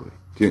would be ugly.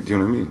 Do you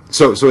know what I mean?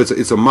 So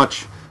it's a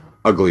much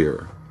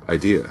uglier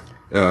idea.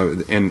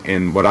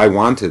 And what I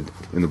wanted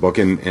in the book,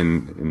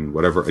 and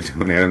whatever I do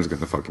when Adam's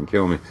going to fucking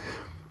kill me,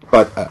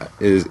 but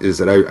is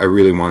that I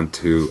really want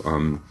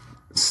to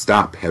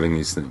stop having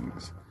these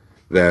things,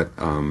 that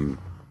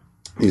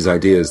these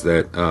ideas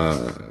that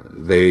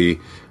they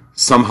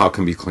somehow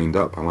can be cleaned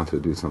up. I want to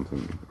do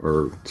something,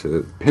 or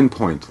to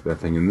pinpoint that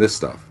thing in this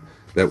stuff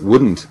that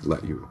wouldn't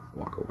let you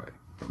walk away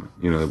from it.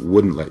 That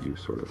wouldn't let you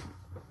sort of.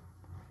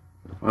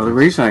 Well, the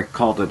reason I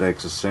called it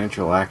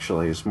existential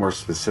actually is more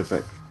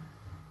specific,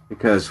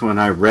 because when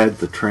I read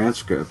the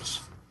transcripts,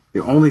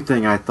 the only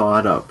thing I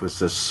thought of was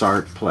this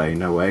Sartre play,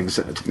 No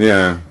Exit.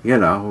 Yeah.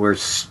 We're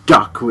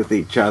stuck with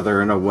each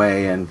other in a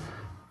way and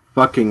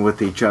fucking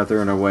with each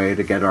other in a way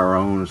to get our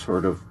own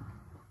sort of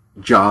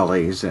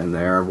jollies in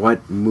there,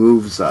 what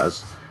moves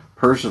us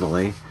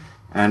personally.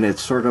 And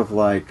it's sort of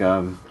like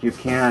you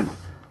can't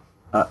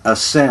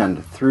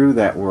ascend through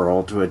that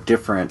world to a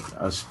different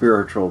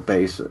spiritual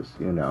basis,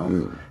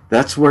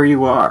 That's where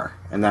you are,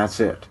 and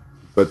that's it.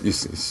 But you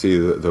see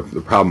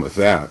the problem with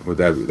that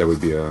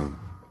would be a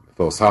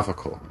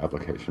philosophical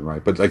application,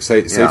 right? But say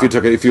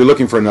if you're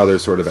looking for another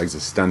sort of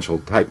existential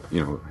type,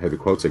 heavy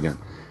quotes again,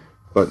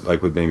 but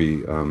with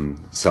maybe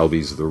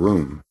Selby's The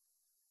Room.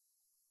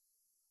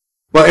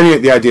 Well,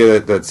 the idea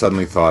that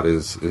suddenly thought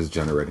is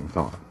generating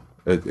thought.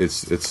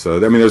 It's there's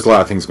a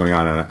lot of things going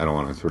on, and I don't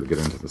want to sort of get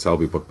into the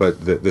Selby book,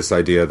 but this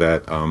idea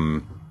that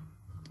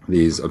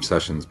these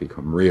obsessions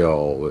become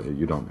real,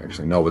 you don't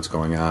actually know what's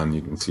going on,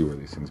 you can see where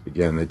these things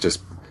begin, they're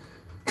just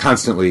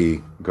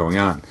constantly going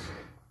on.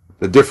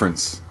 The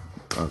difference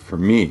for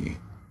me,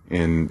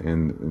 and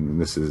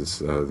this is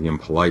the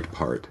impolite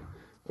part,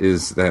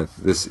 is that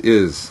this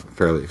is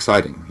fairly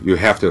exciting. You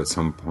have to at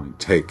some point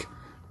take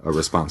a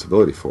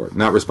responsibility for it.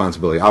 Not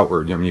responsibility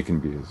outward, you can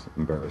be as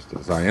embarrassed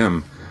as I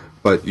am,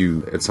 but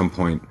you, at some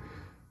point,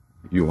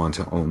 you want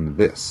to own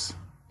this.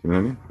 You know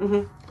what I mean?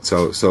 Mm-hmm.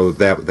 So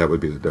that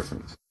would be the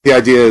difference. The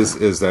idea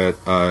is that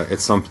at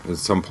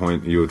some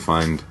point you would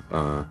find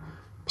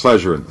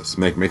pleasure in this,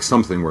 make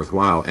something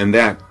worthwhile, and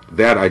that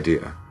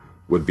idea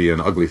would be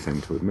an ugly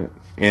thing to admit,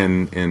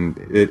 and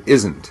it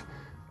isn't.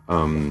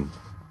 I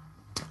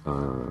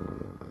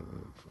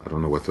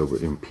don't know what the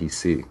word in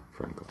PC,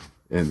 frankly,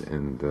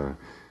 and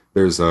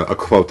there's a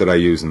quote that I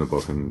use in the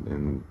book,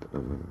 and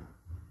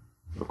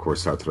of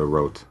course Sartre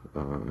wrote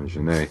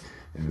Genet,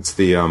 and it's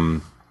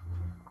the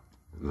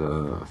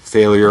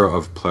failure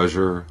of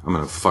pleasure. I'm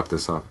going to fuck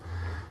this up.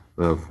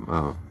 The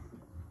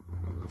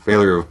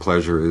failure of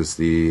pleasure is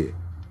the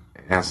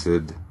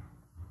acid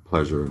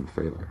pleasure in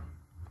failure.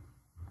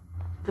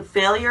 The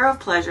failure of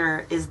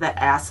pleasure is the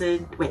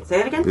acid... Wait, say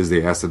it again? Is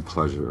the acid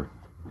pleasure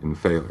in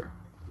failure.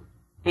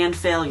 And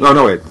failure.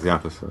 No, wait, the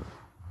opposite.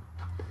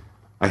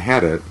 I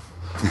had it.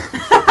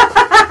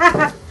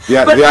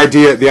 Yeah,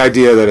 the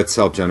idea that it's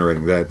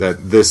self-generating, that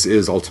this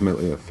is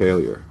ultimately a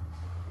failure.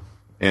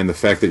 And the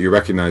fact that you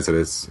recognize that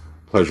it's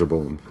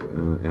pleasurable and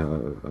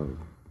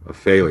a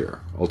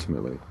failure,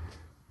 ultimately,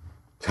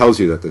 tells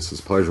you that this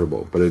is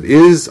pleasurable. But it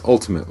is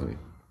ultimately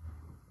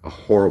a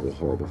horrible,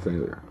 horrible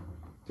failure.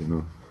 You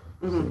know?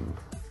 Mm-hmm.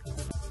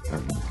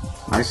 So,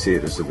 I see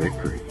it as a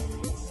victory.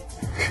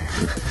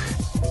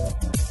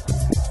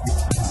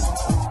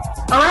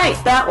 All right,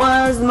 that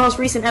was the most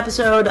recent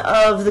episode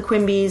of the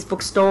Quimby's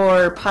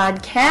Bookstore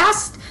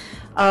podcast,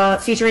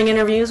 featuring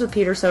interviews with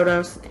Peter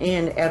Sotos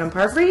and Adam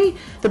Parfrey.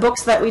 The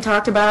books that we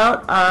talked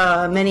about,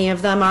 many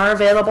of them are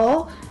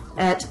available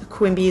at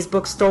Quimby's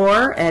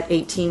Bookstore at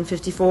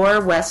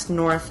 1854 West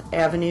North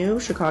Avenue,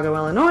 Chicago,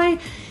 Illinois,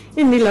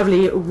 in the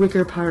lovely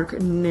Wicker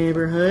Park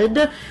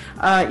neighborhood.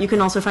 You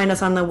can also find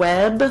us on the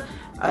web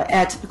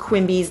at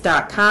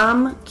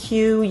quimbys.com,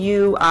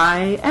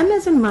 Q-U-I-M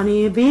as in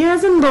money, B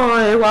as in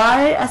boy,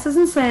 Y, S as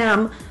in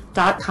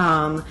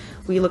Sam.com.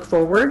 We look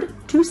forward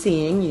to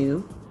seeing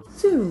you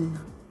soon.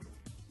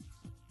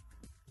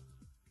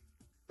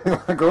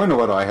 Go into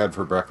what I had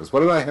for breakfast.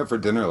 What did I have for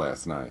dinner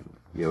last night?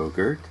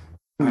 Yogurt.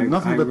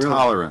 Nothing but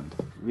tolerant.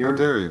 How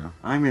dare you?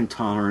 I'm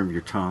intolerant of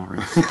your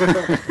tolerance.